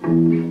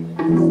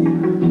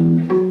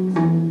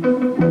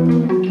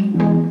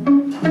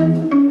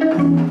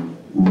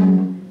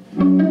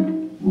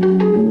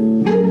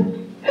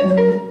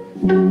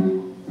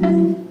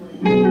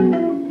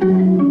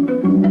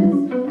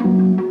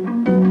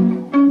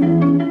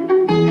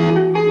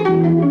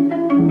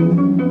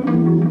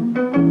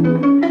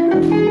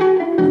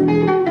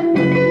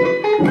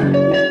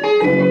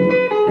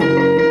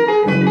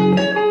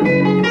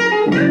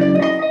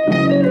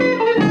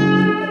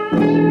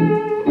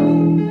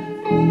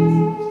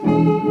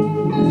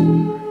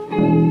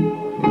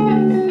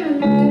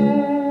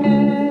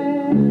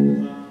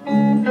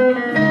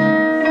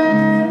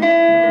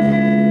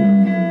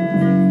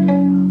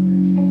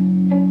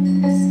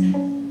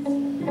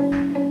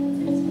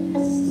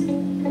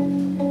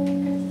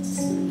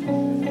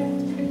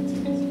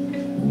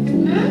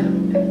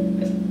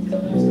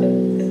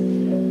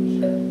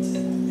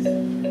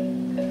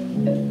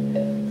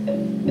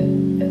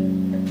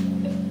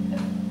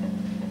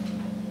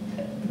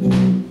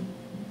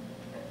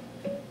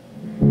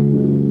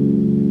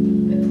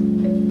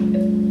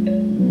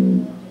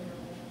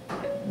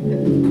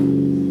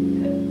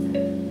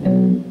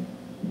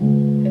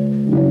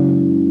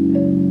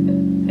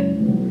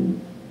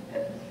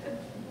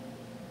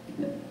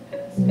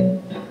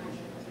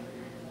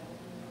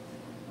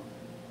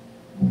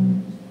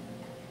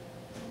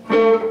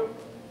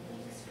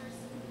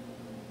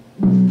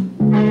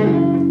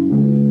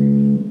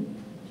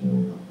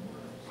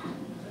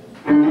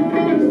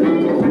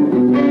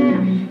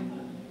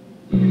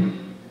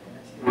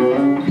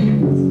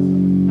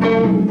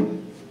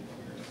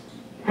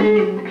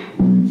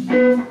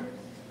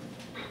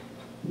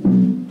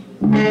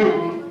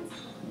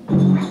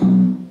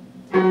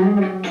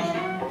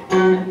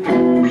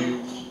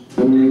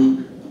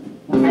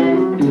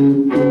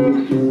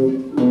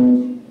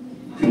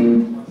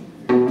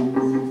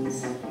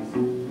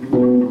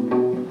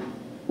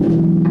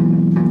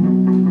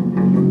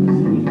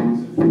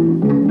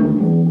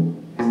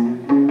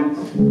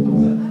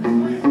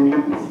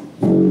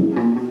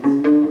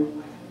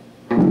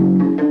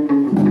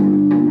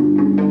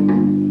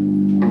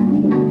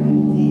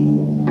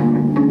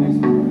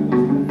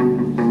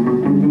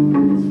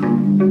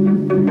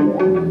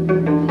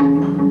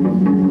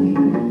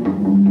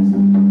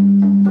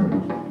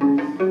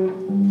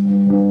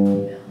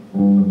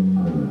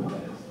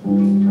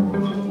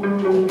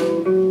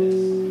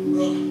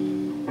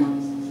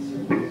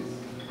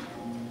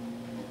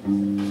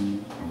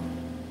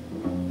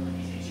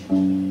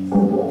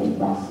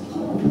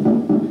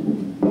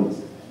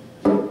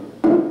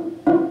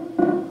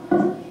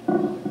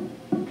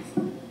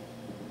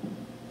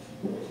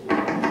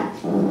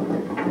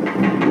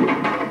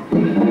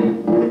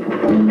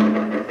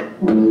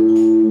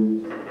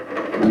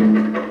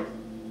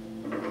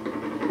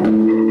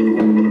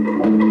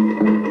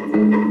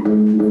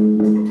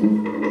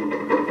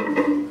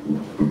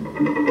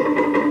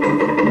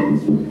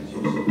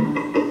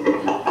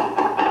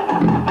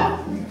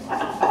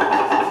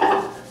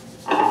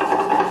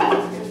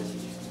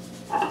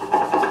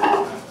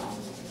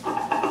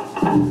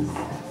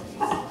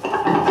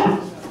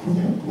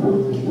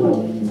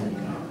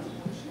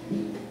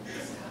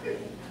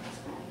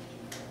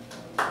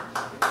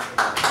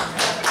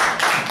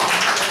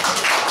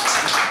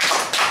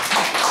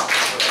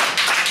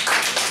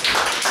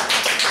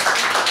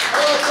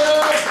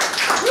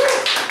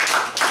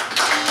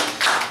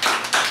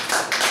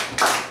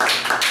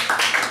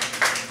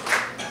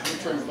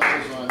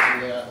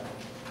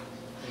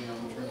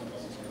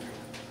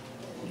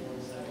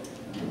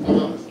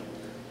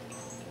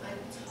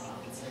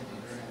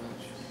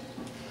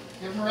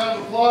them a round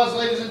of applause,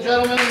 ladies and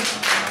gentlemen.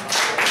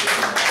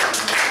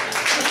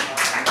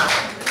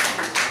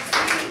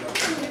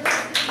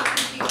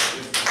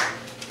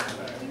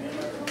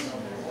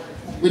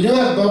 We do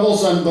have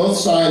bubbles on both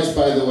sides,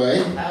 by the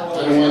way. I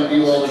don't want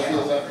you all to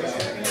feel that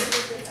bad.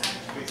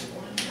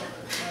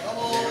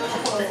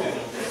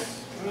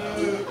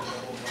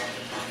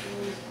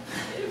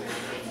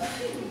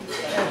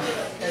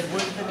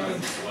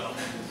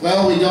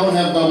 Well, we don't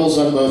have bubbles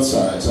on both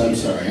sides. I'm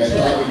sorry. I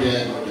thought we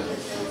did.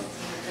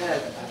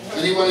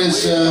 Anyone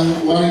is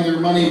wanting their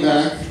money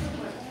back,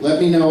 let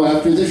me know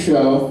after the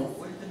show.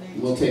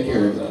 We'll take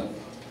care of that.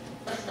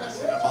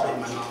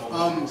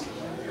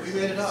 We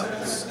made it up.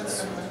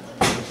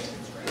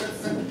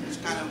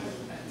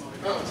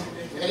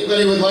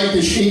 Anybody would like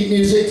the sheet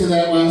music to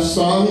that last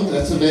song?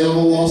 That's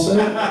available also.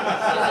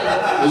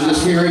 I was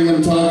just hearing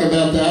them talk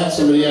about that.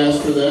 Somebody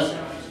asked for that.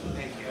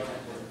 Thank you.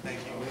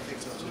 Thank you. We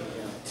think so too.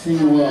 Ting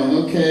along.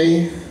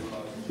 Okay.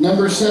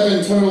 Number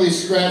 7 totally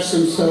scratched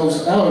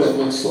themselves out, it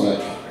looks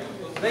like.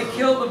 They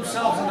killed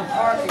themselves in the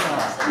parking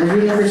lot. Were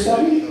you number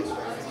 7?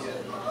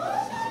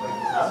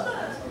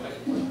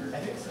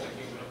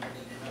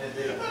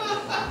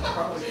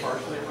 Probably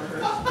partially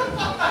rehearsed.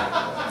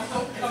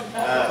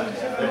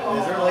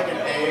 Is there like an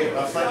A, a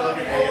slight like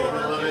an A in the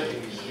middle of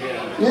it?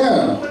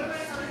 Yeah.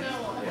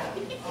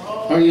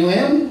 Are you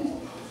in?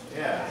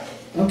 Yeah.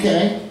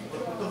 Okay.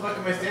 What the fuck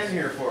am I standing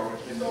here for?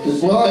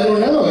 Well, I don't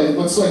know. It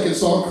looks like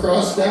it's all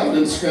crossed out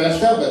and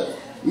scratched out, but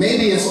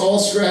maybe it's all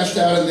scratched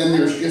out and then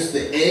there's just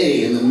the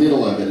A in the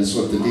middle of it is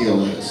what the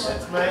deal is.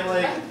 That's my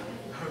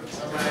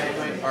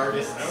my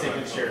artist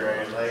signature,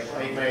 right?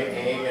 Like my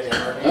A and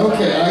R.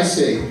 Okay, I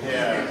see.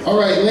 Yeah. All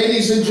right,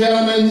 ladies and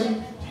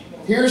gentlemen,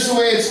 here's the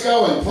way it's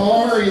going.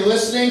 Palmer, are you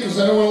listening? Because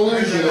I don't want to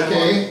lose you,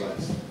 okay?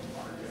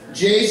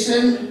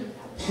 Jason,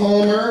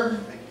 Palmer,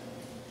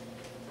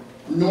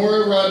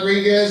 Nora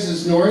Rodriguez.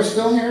 Is Nora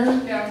still here?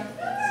 Yeah.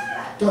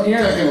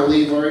 You're not going to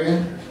leave, are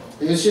you?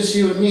 If it's just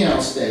you and me,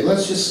 I'll stay.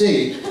 Let's just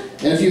see.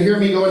 And if you hear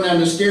me going down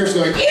the stairs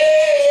going,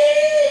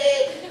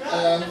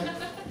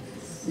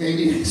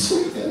 maybe next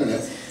week, I don't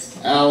know.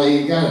 Allie,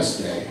 you gotta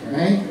stay,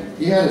 right?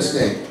 You gotta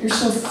stay. You're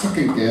so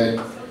fucking good.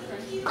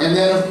 And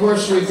then, of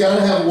course, we've got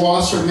to have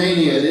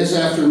Wassermania. It is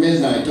after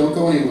midnight. Don't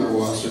go anywhere,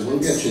 Wasser. We'll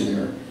get you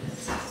there.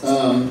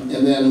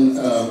 And then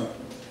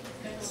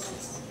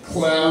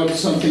Cloud,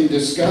 something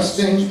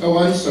disgusting. Oh,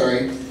 I'm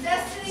sorry.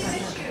 Destiny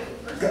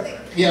issue.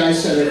 Yeah, I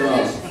said it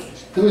wrong.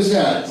 Who is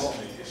that?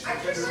 I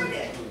just wrote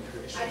it.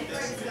 I didn't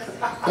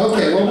write it.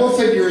 Okay, well, we'll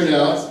figure it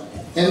out.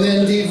 And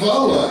then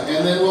Devola,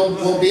 and then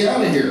we'll be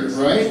out of here,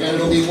 right? And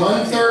it'll be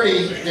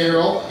 1:30,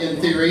 Daryl, in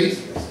theory.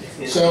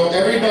 So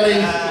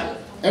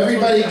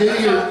everybody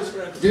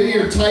do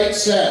your tight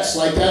sets.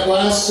 Like that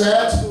last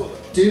set,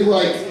 do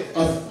like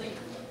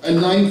a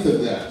ninth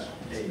of that.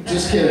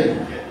 Just kidding.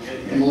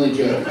 I'm only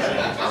joking.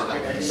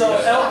 So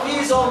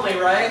LPs only,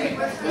 right?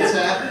 What's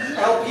that?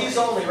 LPs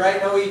only,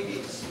 right? No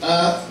EPs.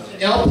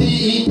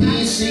 LP,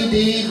 EP,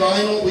 CD,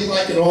 vinyl, we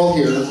like it all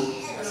here.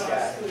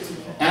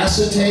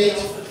 Acetate.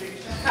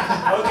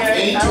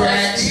 Okay. 8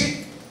 tracks.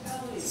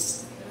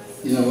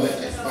 You know what?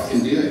 I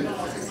fucking do it.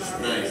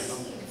 Nice.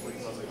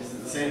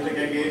 Same thing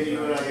I gave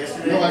you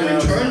yesterday? No, I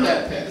returned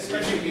that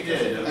pick. You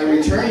did. I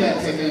returned that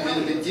pick and I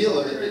made a big deal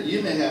of it, but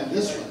you may have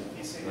this one.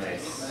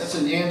 Nice. That's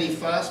an Andy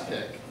Foss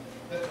pick.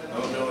 I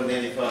don't know what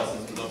Andy Foss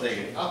is, but I'll take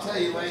it. I'll tell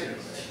you later.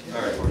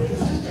 Alright.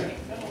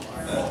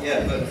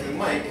 Yeah, but for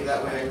Mike,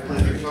 that way I can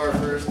play the guitar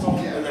first, and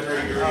then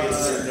hurry-gurry, and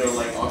there's no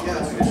like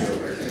awkward switch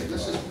over. Okay,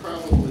 this is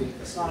probably...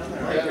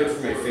 Like good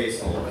for my face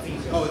hole.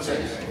 Oh, it's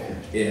right.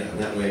 Yeah,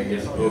 that way it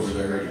gets over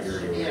the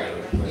hurdy-gurdy.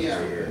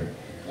 Yeah.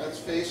 That's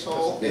face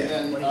hole, and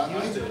then...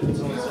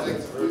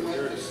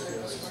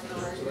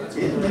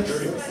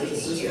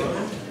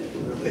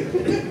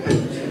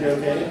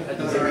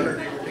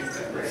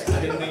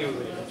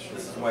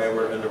 Why I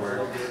wear underwear.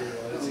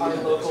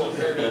 Local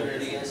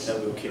hurdy-gurdy is. That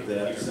will kick that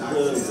out. It's not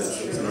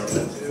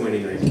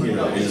pointing like, into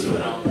the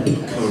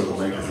cone of the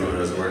microphone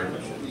as it were.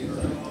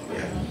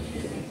 Yeah.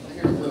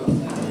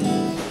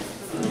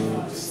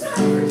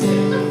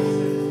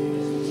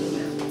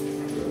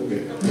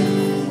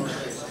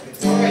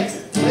 All right,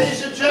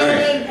 ladies and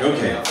gentlemen.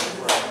 Okay.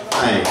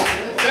 Hi.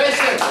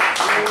 Jason.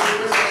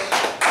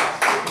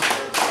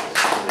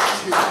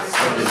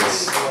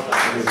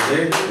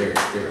 There.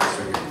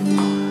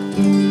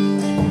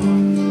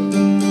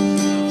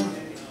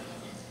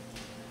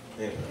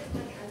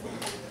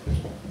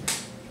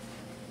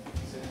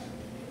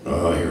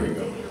 Oh, here we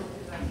go.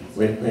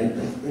 Wait.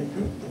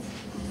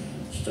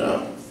 Stop.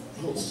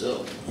 Hold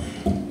still.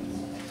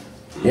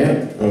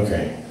 Yeah?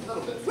 Okay. A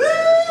little bit.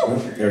 Oh,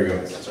 there we go.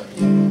 That's right.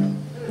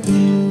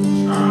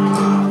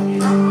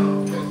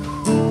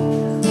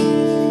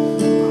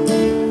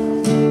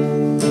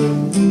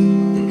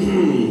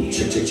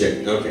 Check.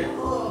 Okay.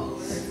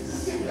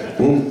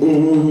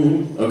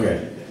 Okay.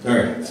 All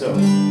right. So.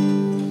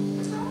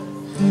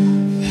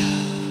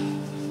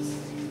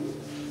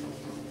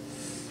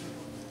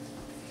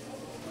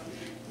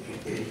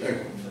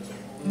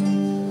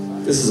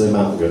 This is a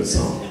mountain goat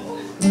song.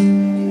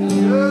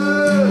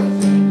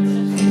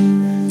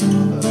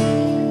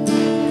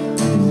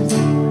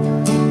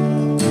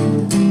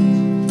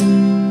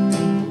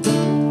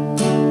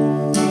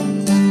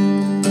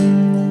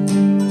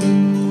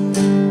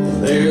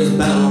 There's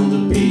bound to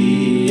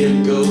be a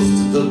ghost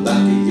at the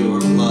back of your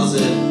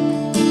closet.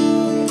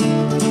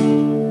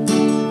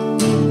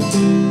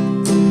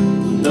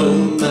 No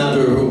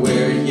matter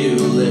where you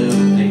live.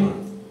 Hang on.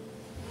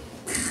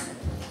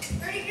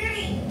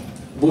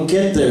 We'll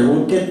get there.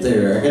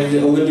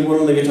 I'm gonna do one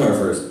on the guitar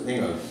first.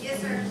 Hang on. Yes,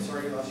 sir.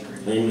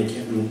 I'm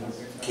gonna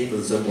keep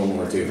this up one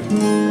more too.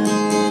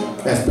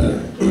 That's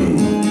better.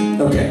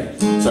 Okay.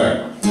 Sorry.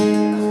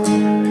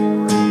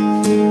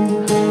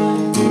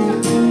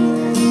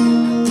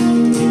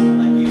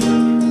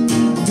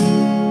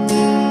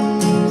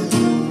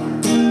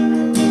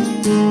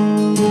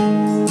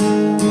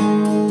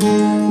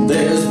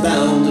 There's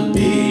bound to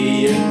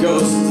be a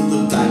ghost at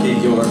the back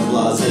of your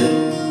closet.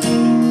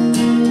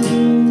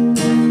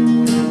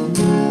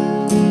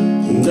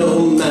 No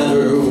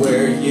matter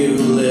where you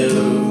live,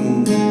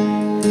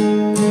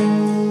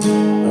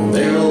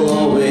 there'll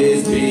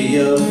always be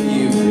a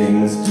few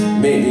things,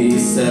 maybe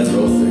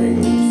several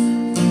things,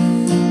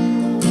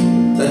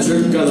 that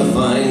you're gonna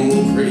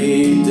find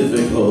pretty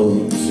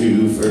difficult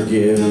to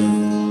forgive.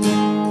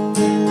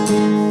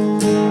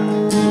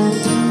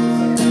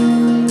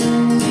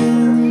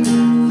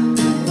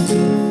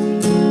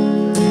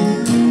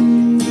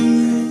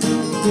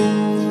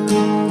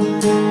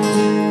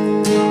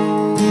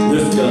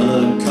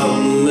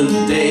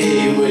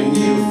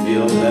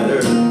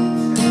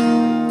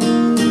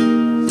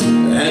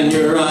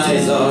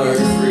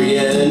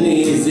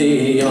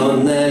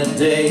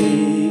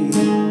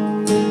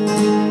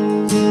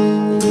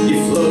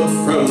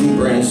 from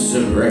branch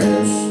to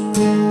branch,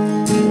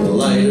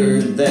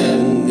 lighter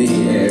than the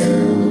air.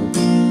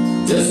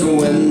 Just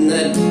when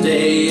that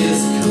day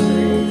is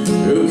coming,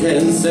 who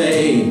can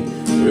say,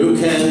 who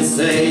can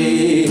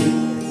say?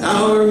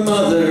 Our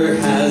mother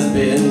has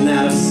been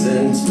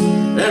absent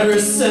ever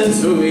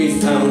since we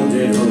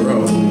founded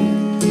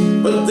Rome.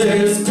 But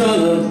there's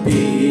gonna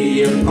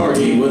be a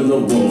party when the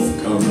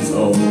wolf comes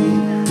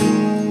home.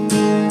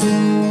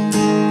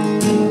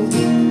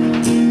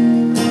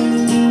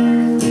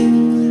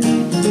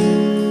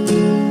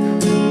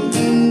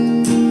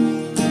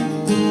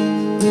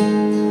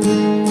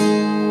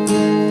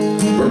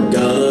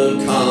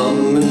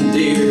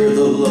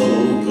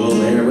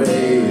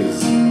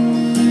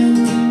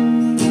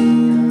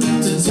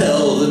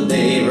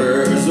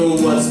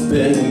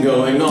 Been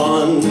going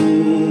on.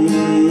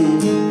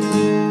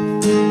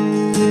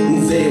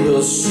 They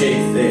will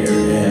shake their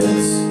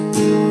heads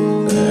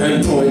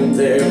and point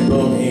their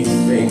bony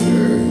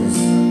fingers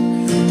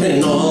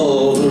in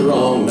all the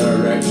wrong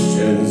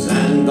directions,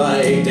 and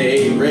by day